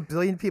close to 1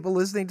 billion people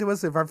listening to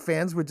us if our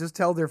fans would just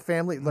tell their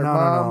family, their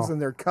moms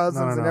and their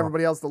cousins and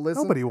everybody else to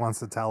listen. Nobody wants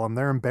to tell them.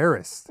 They're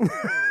embarrassed.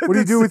 What do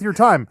you do with your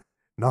time?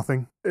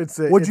 Nothing.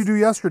 What'd you do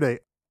yesterday?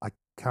 I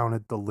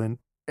counted the lint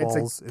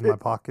balls in my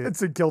pocket.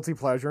 It's a guilty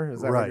pleasure.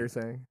 Is that what you're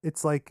saying?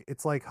 It's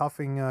like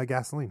huffing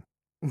gasoline.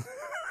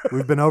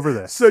 We've been over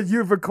this. So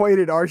you've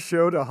equated our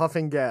show to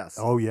huffing gas.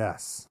 Oh,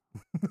 yes.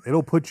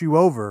 It'll put you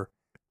over,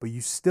 but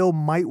you still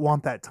might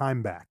want that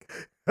time back.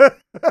 And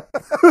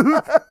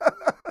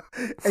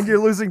you're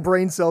losing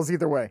brain cells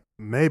either way.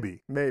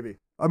 Maybe.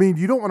 I mean,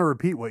 you don't want to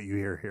repeat what you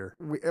hear here.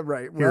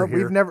 Right. Well,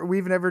 Here.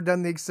 we've never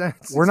done the extent.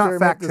 We're not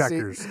fact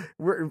checkers.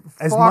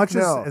 As much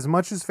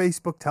as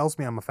Facebook tells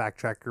me I'm a fact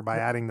checker by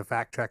adding the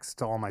fact checks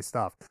to all my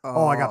stuff.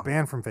 I got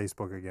banned from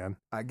Facebook again.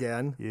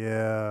 Again?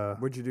 Yeah.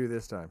 What'd you do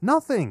this time?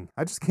 Nothing.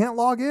 I just can't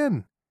log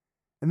in.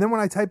 And then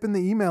when I type in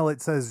the email,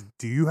 it says,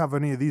 "Do you have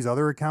any of these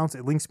other accounts?"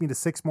 It links me to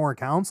 6 more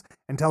accounts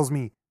and tells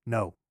me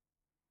no.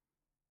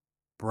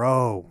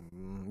 Bro.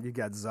 You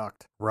got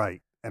zucked.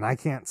 Right. And I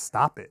can't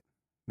stop it.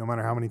 No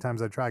matter how many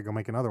times I try, go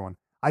make another one.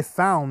 I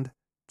found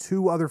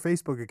 2 other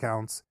Facebook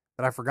accounts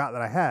that I forgot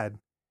that I had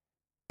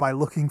by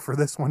looking for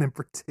this one in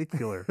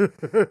particular.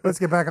 Let's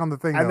get back on the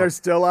thing. And they're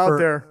still out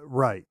there.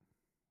 Right.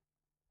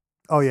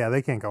 Oh, yeah.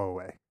 They can't go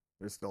away.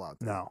 They're still out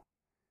there. No.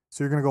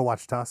 So you're going to go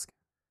watch Tusk?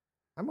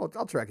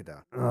 I'll track it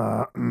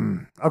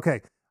down.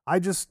 Okay.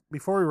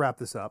 Before we wrap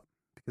this up,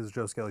 because it's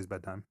Joe Skelly's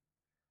bedtime,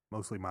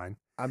 mostly mine.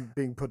 I'm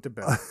being put to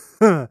bed.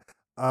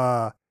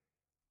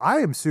 I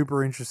am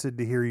super interested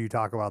to hear you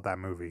talk about that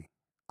movie.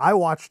 I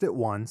watched it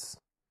once.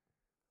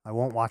 I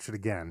won't watch it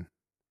again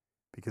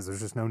because there's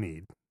just no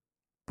need.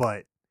 But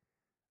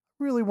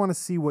I really want to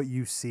see what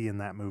you see in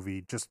that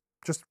movie, just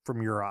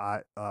from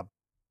your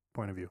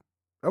point of view.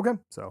 Okay.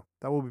 So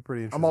that will be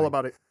pretty interesting. I'm all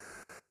about it.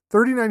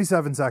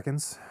 97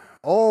 seconds.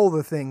 All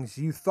the things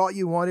you thought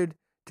you wanted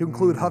to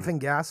include huffing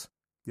gas.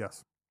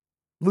 Yes.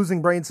 Losing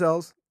brain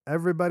cells.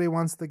 Everybody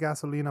wants the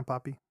gasolina,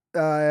 papi.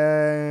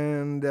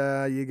 And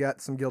you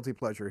got some guilty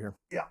pleasure here.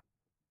 Yeah.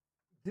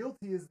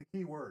 Guilty is the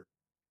key word.